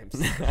times.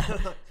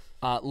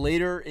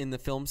 Later in the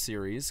film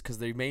series, because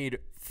they made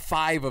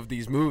 5 of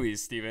these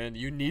movies, Steven,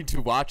 you need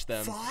to watch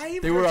them.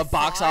 5? They were a There's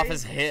box 5?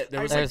 office hit.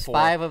 There was There's like 4.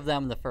 5 of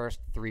them. The first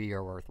 3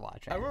 are worth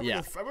watching. I remember,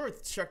 Yeah. I remember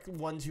Shrek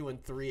 1, 2,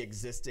 and 3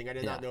 existing. I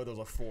did not know there was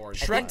a 4.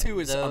 Shrek 2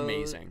 is Those-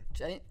 amazing.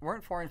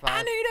 Weren't 4 and 5?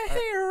 I need a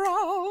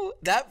hero.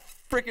 That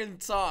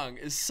freaking song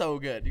is so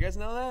good. You guys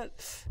know that?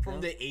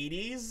 From the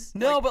 80s?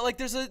 No, Like- but like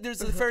there's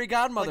a fairy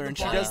godmother, the and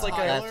she Bonnie does like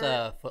Tyler? That's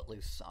a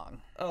Footloose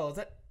song. Oh, is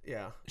that...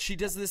 Yeah. she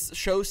does this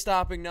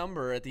show-stopping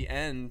number at the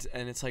end,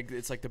 and it's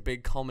like the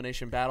big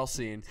culmination battle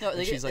scene. No,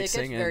 and she's like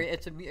singing.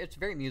 It's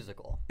very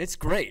musical. It's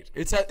great.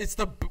 It's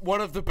the one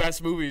of the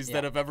best movies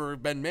that have ever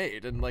been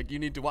made, and like you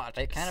need to watch.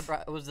 It kind of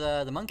it was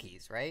the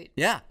Monkees, right?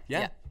 Yeah.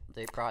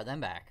 They brought them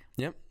back.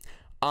 Yep.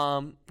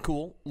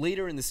 Cool.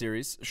 Later in the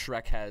series,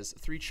 Shrek has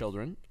 3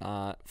 children: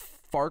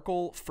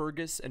 Farkle,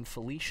 Fergus, and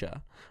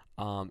Felicia.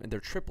 And they're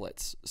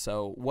triplets.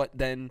 So what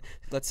then?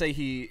 Let's say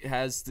he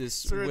has this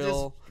Sort of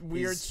will. this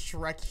weird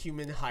Shrek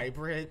human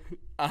hybrid.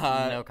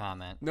 No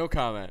comment. No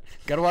comment.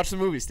 Got to watch the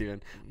movie,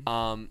 Steven.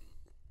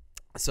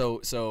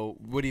 So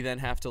would he then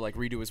have to like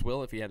redo his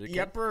will if he had a kid?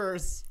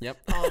 Yepers. Yep.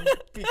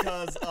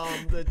 Because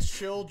the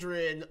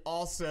children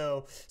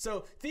also.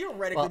 So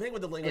theoretically, Well, depending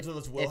what the language of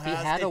this will if he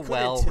has, had it a could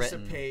well-written-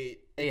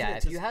 anticipate. Yeah,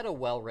 if you had a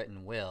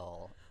well-written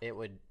will, it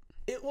would.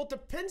 It will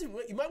depend.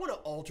 You might want to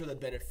alter the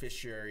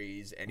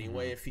beneficiaries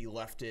anyway if he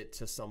left it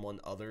to someone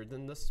other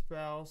than the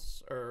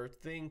spouse or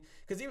thing.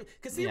 Because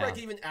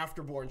theoretically, even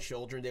after-born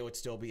children, they would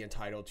still be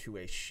entitled to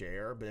a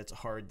share. But it's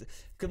hard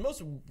because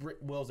most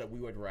wills that we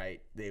would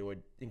write, they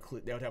would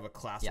have a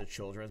class of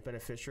children as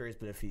beneficiaries.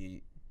 But if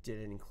he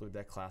didn't include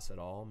that class at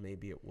all,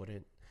 maybe it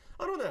wouldn't.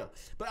 I don't know.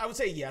 But I would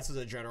say yes as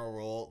a general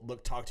rule.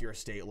 Talk to your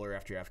estate lawyer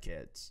after you have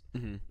kids.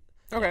 Mm-hmm.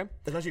 Okay.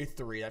 Especially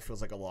 3, that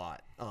feels like a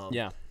lot.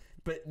 Yeah.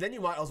 But then you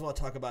might also want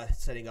to talk about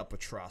setting up a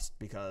trust,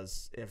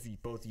 because if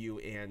both you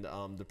and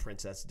the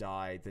princess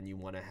die, then you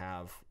want to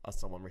have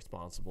someone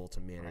responsible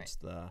to manage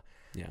the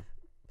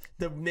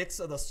mix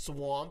of the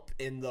swamp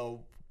and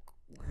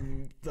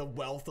the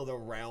wealth of the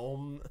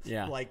realm,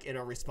 like in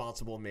a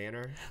responsible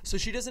manner. So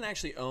she doesn't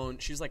actually own.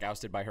 She's like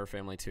ousted by her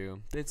family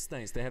too. It's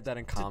nice. They have that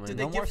in common.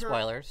 No more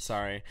spoilers.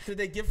 Sorry. Did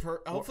they give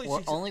her? Hopefully, we're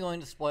only going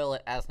to spoil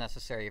it as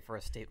necessary for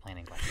estate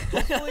planning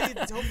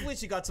questions. hopefully,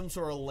 she got some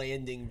sort of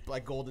landing,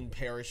 like golden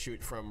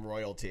parachute from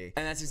royalty.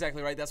 And that's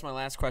exactly right. That's my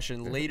last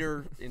question.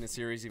 Later in the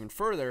series, even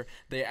further,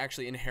 they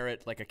actually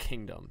inherit like a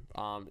kingdom.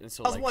 And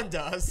so, as one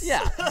does.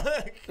 Yeah.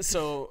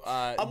 So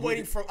I'm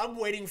waiting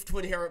to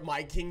inherit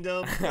my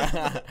kingdom.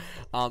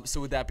 So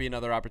would that be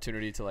another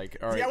opportunity to like?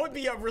 That would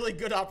be a really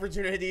good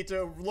opportunity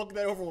to look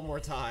that over one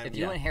more time. If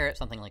you inherit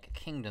something like a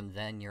kingdom,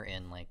 then you're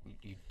in like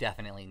you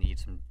definitely need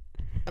some.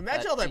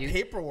 Imagine all that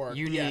paperwork.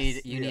 You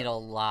need a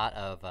lot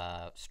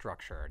of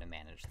structure to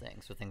manage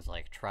things. So things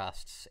like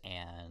trusts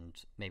and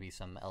maybe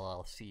some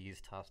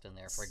LLCs tossed in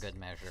there for a good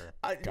measure.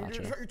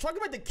 Gotcha. You're talking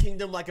about the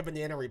kingdom like a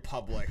banana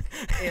republic,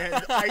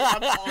 and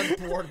I'm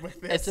on board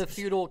with this. It's a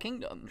feudal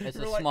kingdom. It's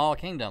a small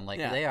kingdom. Like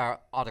they are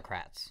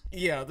autocrats.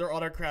 Yeah, they're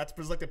autocrats.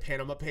 But it's like the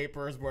Panama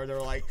Papers, where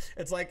they're like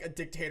it's like a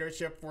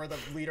dictatorship where the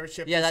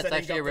leadership. Yeah, is that's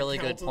actually a really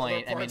good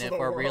point. I mean,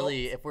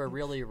 if we're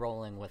really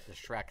rolling with the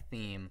Shrek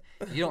theme,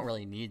 you don't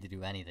really need to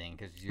do anything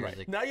because you're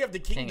the now you have the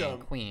king kingdom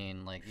and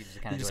queen. Like you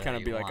just kind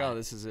of be like, want. oh,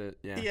 this is it.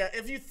 Yeah. Yeah,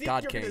 if you think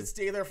God you're king. going to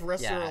stay there for the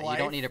rest of your life,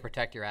 you don't need to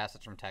protect your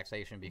assets from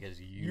taxation because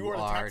you are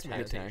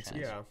taxman. taxation.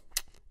 Yeah.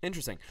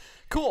 Interesting.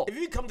 Cool. If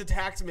you become the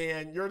tax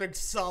man, you're in a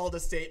solid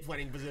estate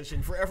planning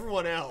position for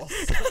everyone else.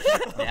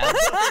 Yeah.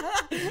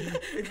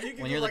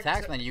 When you're the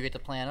tax man, you get to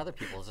plan other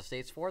people's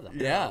estates for them.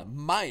 Yeah,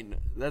 mine.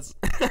 That's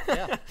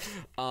yeah.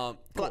 Cool.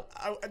 But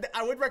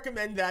I would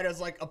recommend that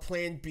as like a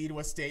plan B to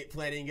estate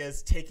planning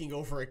is taking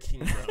over a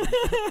kingdom.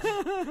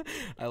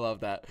 I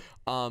love that.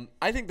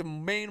 I think the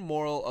main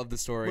moral of the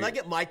story. When I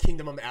get my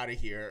kingdom, I'm out of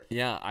here.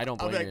 Yeah, I don't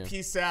blame I'll be like,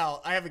 peace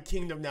out. I have a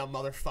kingdom now,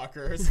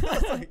 motherfuckers.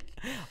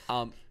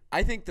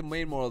 I think the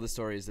main moral of the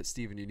story is that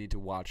Steven, you need to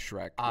watch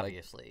Shrek.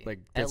 Obviously, like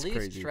that's at least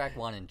crazy. Shrek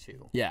 1 and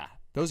 2. Yeah,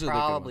 those are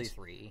probably the good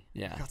ones. 3.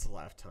 Yeah, that's a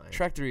lifetime.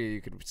 Shrek 3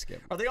 you can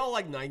skip. Are they all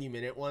like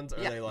 90-minute ones? Or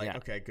are they like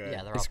okay, good?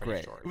 Yeah, they're all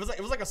pretty short. It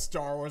was like a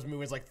Star Wars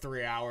movie. It's like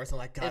 3 hours. I'm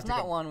like, God, it's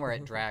not one where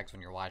it drags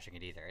when you're watching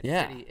it either.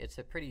 It's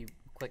a pretty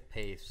quick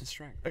pace. It's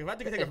Shrek. Like if I have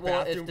to take a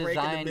bathroom break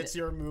in the midst of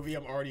your movie,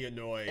 I'm already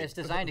annoyed. It's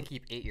designed to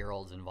keep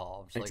 8-year-olds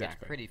involved, so exactly.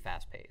 like it's pretty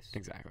fast paced.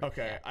 Exactly.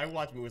 Okay, I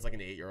watch movies like an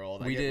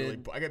 8-year-old.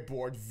 I get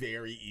bored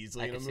very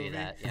easily in a movie. I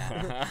can see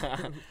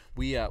that.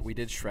 Yeah. We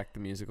did Shrek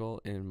the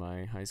musical in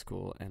my high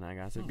school, and I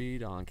got to be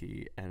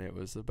Donkey, and it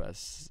was the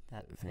best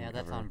thing that's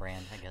ever. on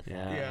brand. I get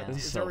that. Yeah.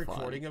 Is there a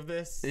recording of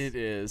this? It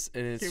is.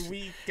 Can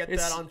we get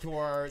that onto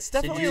our?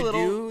 Did you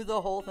do the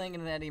whole thing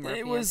in an Eddie Murphy?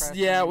 It was.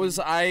 Yeah, it was.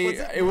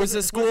 It was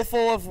a school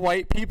full of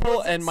white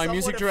people, and my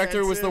music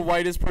director was the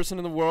whitest person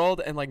in the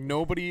world, and like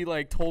nobody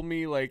like told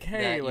me like,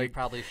 hey, that like you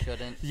probably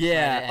shouldn't.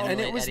 Yeah,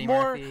 and it was Eddie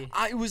more. Murphy.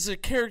 It was a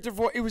character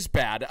voice. It was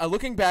bad.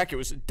 Looking back, it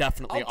was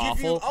definitely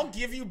awful. I'll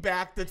give you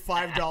back the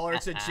 $5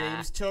 that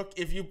James took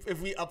if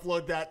we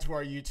upload that to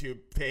our YouTube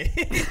page.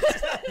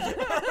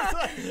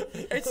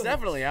 It's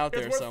definitely out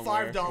there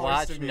somewhere. $5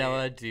 Watch to me.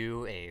 Noah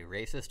do a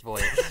racist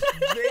voice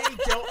They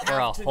don't for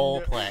have a whole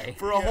play.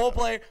 For a whole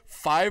play,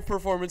 5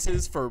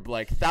 performances for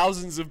like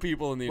thousands of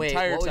people in the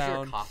entire what town.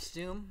 was your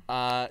costume?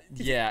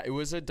 Yeah, it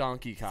was a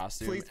donkey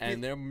costume, Please.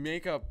 and their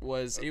makeup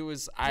was. I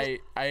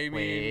mean,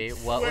 Wait,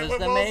 what was what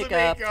the was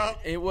makeup?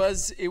 It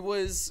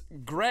was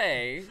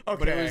gray,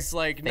 but it Okay. was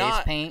like Face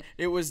not. paint?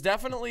 It was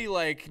definitely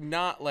like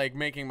not like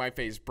making my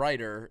face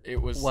brighter.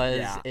 It was.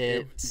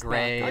 It was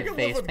gray not I good. can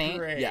live face with paint?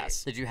 gray.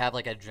 Yes. Did you have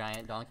like a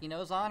giant donkey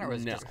nose on, or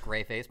was No. it just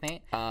gray face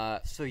paint?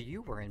 So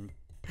you were in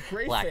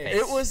Great blackface. face.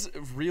 It was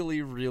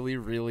really, really,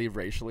 really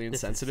racially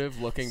insensitive.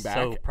 Looking back,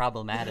 so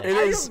problematic. it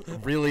is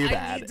really I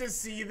bad. need to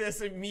see this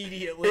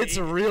immediately. It's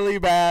really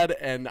bad,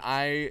 and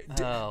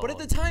but at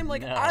the time,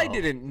 like, no. I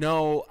didn't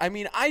know. I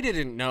mean, I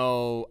didn't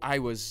know I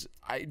was.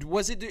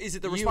 Is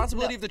it the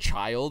responsibility of the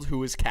child who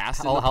was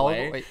cast in the how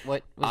play? old? Wait,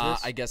 what was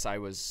this? I guess I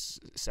was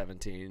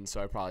 17,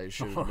 so I probably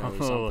should know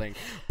something.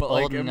 But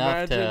like, old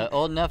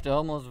enough to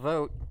almost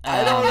vote.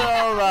 I don't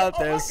know about Oh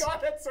my this. God,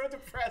 that's so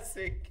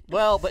depressing.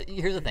 Well, but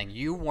here's the thing: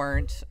 you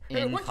weren't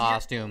in what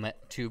year-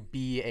 to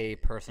be a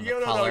person Yeah, of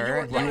no,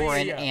 color. you were You were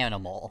an yeah.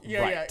 animal.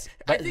 Yeah, Right. yeah. I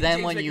But think then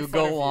James when making you fun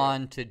of go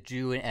on to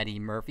do an Eddie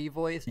Murphy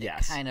voice,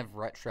 Yes. it kind of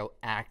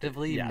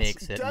retroactively Yes.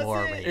 makes it Does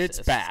more it? racist. It's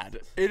bad.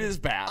 It is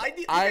bad.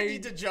 I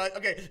need to judge.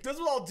 Okay, this is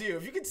what I'll do.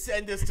 If you can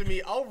send this to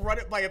me, I'll run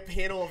it by a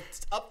panel of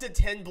up to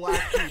 10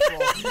 black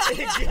people and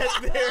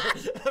get their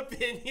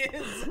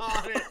opinions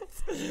on it.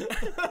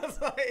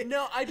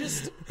 No, I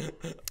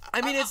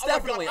mean, it's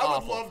definitely I would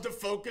awful. love to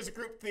focus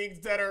group things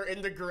that are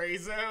in the gray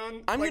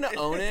zone. I'm going to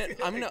own it.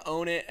 I'm going to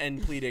own it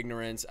and plead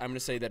ignorance. I'm going to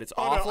say that it's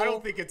awful. No, I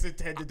don't think it's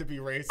intended to be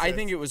racist. I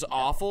think it was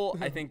awful.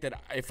 I think that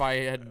if I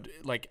had,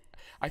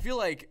 I feel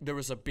like there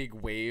was a big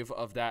wave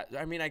of that.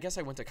 I mean, I guess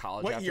I went to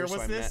college What after, year so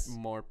was I this? met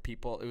more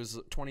people. It was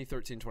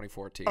 2013,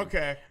 2014.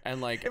 Okay.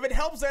 And if it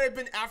helps, that had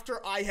been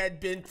after I had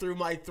been through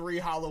my 3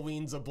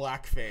 Halloweens of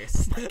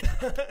blackface.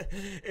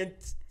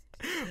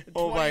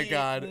 Oh my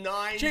God,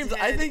 James!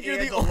 I think you're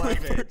the only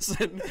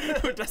person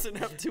who doesn't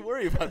have to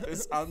worry about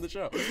this on the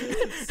show.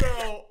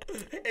 So,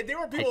 and they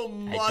were people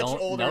much older.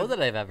 I don't know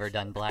that I've ever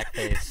done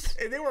blackface.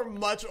 And they were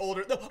much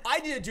older. No, I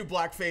didn't do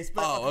blackface,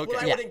 but when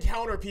I would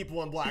encounter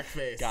people in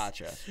blackface.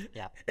 Gotcha.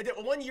 Yeah. And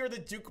then one year, the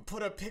Duke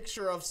put a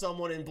picture of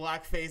someone in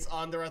blackface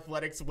on their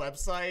athletics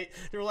website.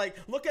 They were like,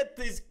 "Look at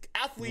these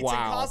athletes in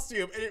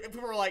costume," and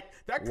people were like,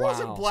 "That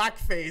girl's in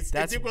blackface."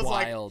 That's and Duke was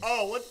wild. like,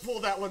 "Oh, let's pull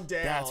that one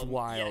down." That's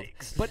wild.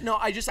 Yikes. But no,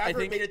 I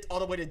think made it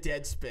all the way to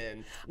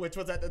Deadspin, which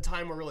was at the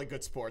time a really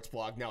good sports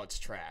blog. Now it's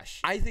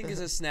trash. I think is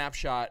a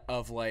snapshot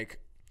of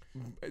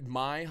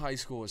my high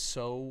school was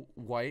so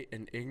white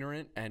and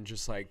ignorant and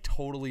just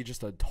totally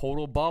just a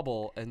total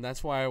bubble, and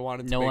that's why I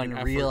wanted to. No make one an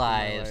effort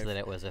realized that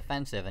it was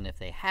offensive, and if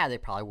they had, they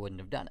probably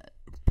wouldn't have done it.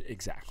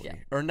 Exactly. Yeah.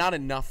 Or not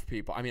enough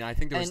people. I mean, I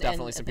think there was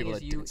definitely some people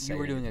that didn't say you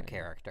were doing anything. a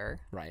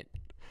character. Right.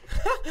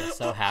 It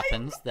so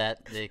happens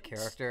that the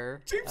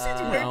character James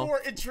seems way more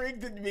intrigued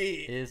than me.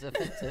 is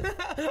offensive.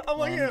 I'm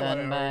like, when yeah, done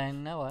whatever. by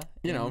Noah.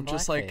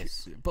 Just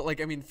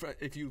blackface. I mean,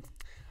 if you,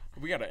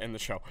 we gotta end the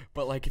show.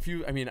 But if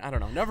you, I mean, I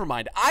don't know. Never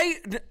mind.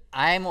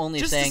 I'm only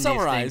just to saying these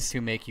summarize, things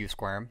to make you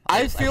squirm.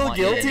 I feel want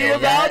you to guilty know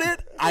about that.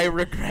 it. I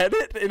regret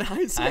it in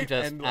hindsight.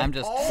 I'm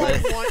just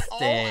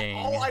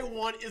All I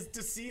want is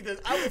to see this.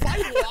 If I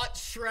watch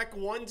Shrek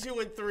 1, 2,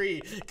 and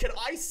 3, can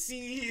I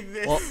see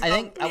this? Well, I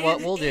think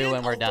what we'll do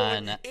when we're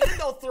done. And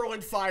I'll throw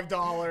in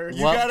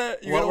 $5. What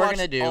we're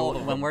gonna do all of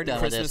when them. we're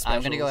done with Christmas this,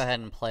 I'm gonna go specials. ahead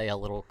and play a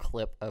little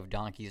clip of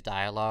Donkey's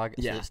dialogue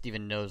so Yeah. that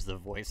Steven knows the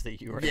voice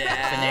that you were Yeah.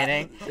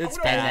 impersonating. It's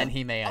and bad. then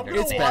he may I'm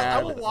understand. gonna bad. I a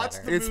will little bit watch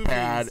better. the It's movies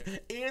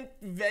bad. and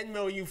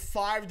Venmo you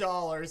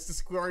 $5 to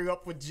square you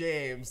up with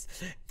James,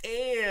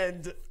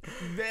 and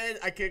then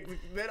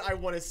I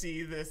want to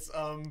see this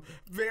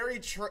very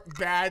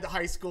bad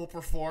high school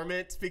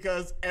performance,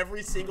 because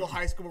every single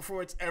high school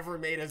performance ever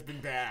made has been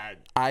bad.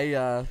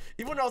 Even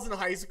when I was in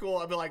high school,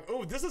 I'd be like,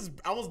 "Oh,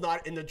 I was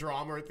not in the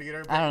drama or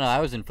theater." I don't know. I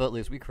was in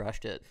Footloose. We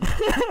crushed it.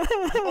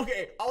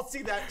 Okay, I'll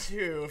see that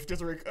too.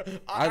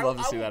 I'd love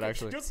to see that,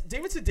 actually.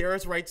 David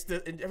Sedaris writes the.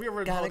 Have you ever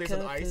read Gotta Holidays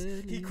on cut Ice?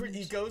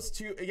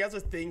 the He has a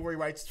thing where he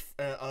writes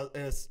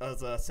as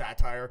a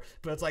satire,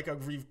 but it's like a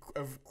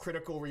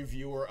critical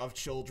reviewer of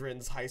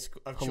children's high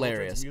school.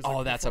 Hilarious. Music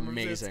Oh, that's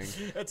performances.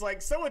 amazing. It's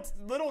like, so it's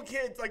little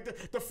kids, like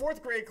the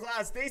 4th grade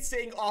class, they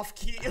sing off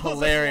key.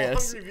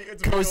 Hilarious.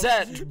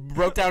 Cosette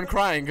broke down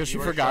crying because she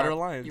were forgot her sharp.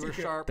 lines. You were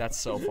sharp. That's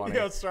so funny.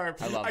 Yeah, sorry.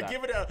 I love that. I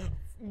give it a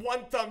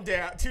 1 thumb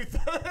down, 2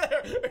 thumb.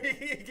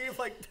 He gave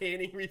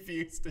painting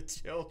reviews to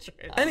children.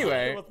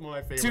 Anyway, That was one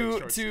of my favorite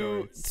short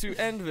stories. to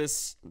end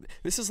this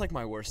is like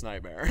my worst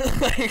nightmare.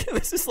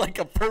 This is like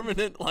a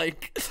permanent I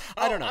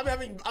don't know. I'm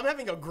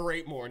having a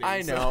great morning.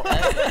 I know.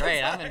 That's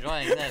great. I'm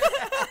enjoying this.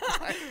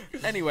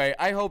 Anyway,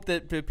 I hope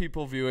that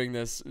people viewing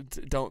this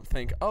don't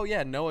think, oh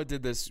yeah, Noah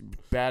did this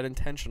bad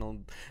intentional,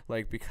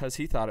 because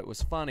he thought it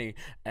was funny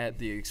at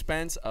the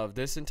expense of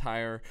this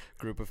entire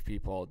group of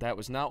people. That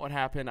was not what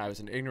happened. I was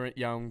an ignorant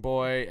young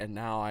boy, and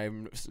now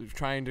I'm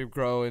trying to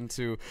grow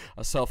into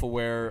a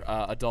self-aware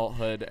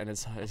adulthood, and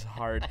it's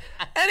hard.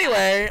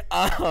 Anyway,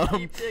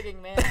 Keep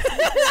digging, man. Keep digging.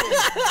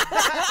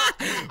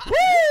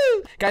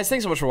 Woo! Guys,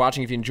 thanks so much for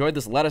watching. If you enjoyed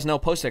this, let us know.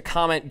 Post a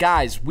comment.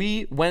 Guys,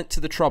 we went to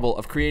the trouble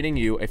of creating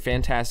you a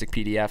fantastic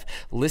PDF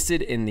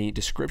listed in the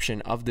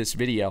description of this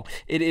video.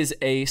 It is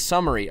a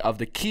summary of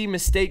the key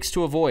mistakes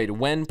to avoid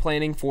when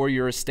planning for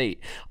your estate.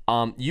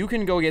 You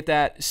can go get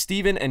that.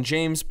 Steven and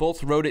James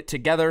both wrote it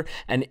together,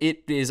 and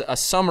it is a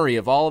summary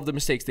of all of the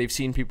mistakes they've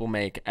seen people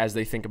make as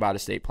they think about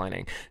estate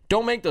planning.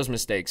 Don't make those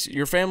mistakes.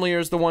 Your family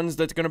is the ones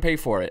that's going to pay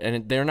for it,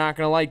 and they're not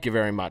going to like you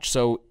very much.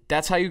 So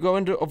that's how you go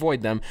in to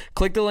avoid them.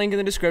 Click the link in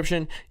the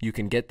description. You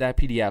can get that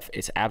PDF.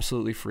 It's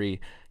absolutely free.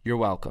 You're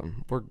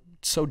welcome. We're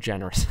so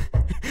generous.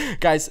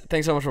 Guys,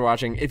 thanks so much for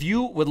watching. If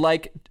you would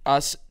like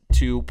us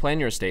to plan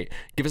your estate,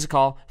 give us a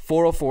call,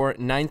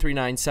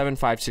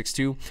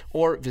 404-939-7562,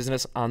 or visit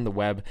us on the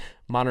web,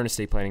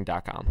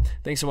 modernestateplanning.com.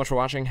 Thanks so much for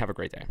watching. Have a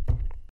great day.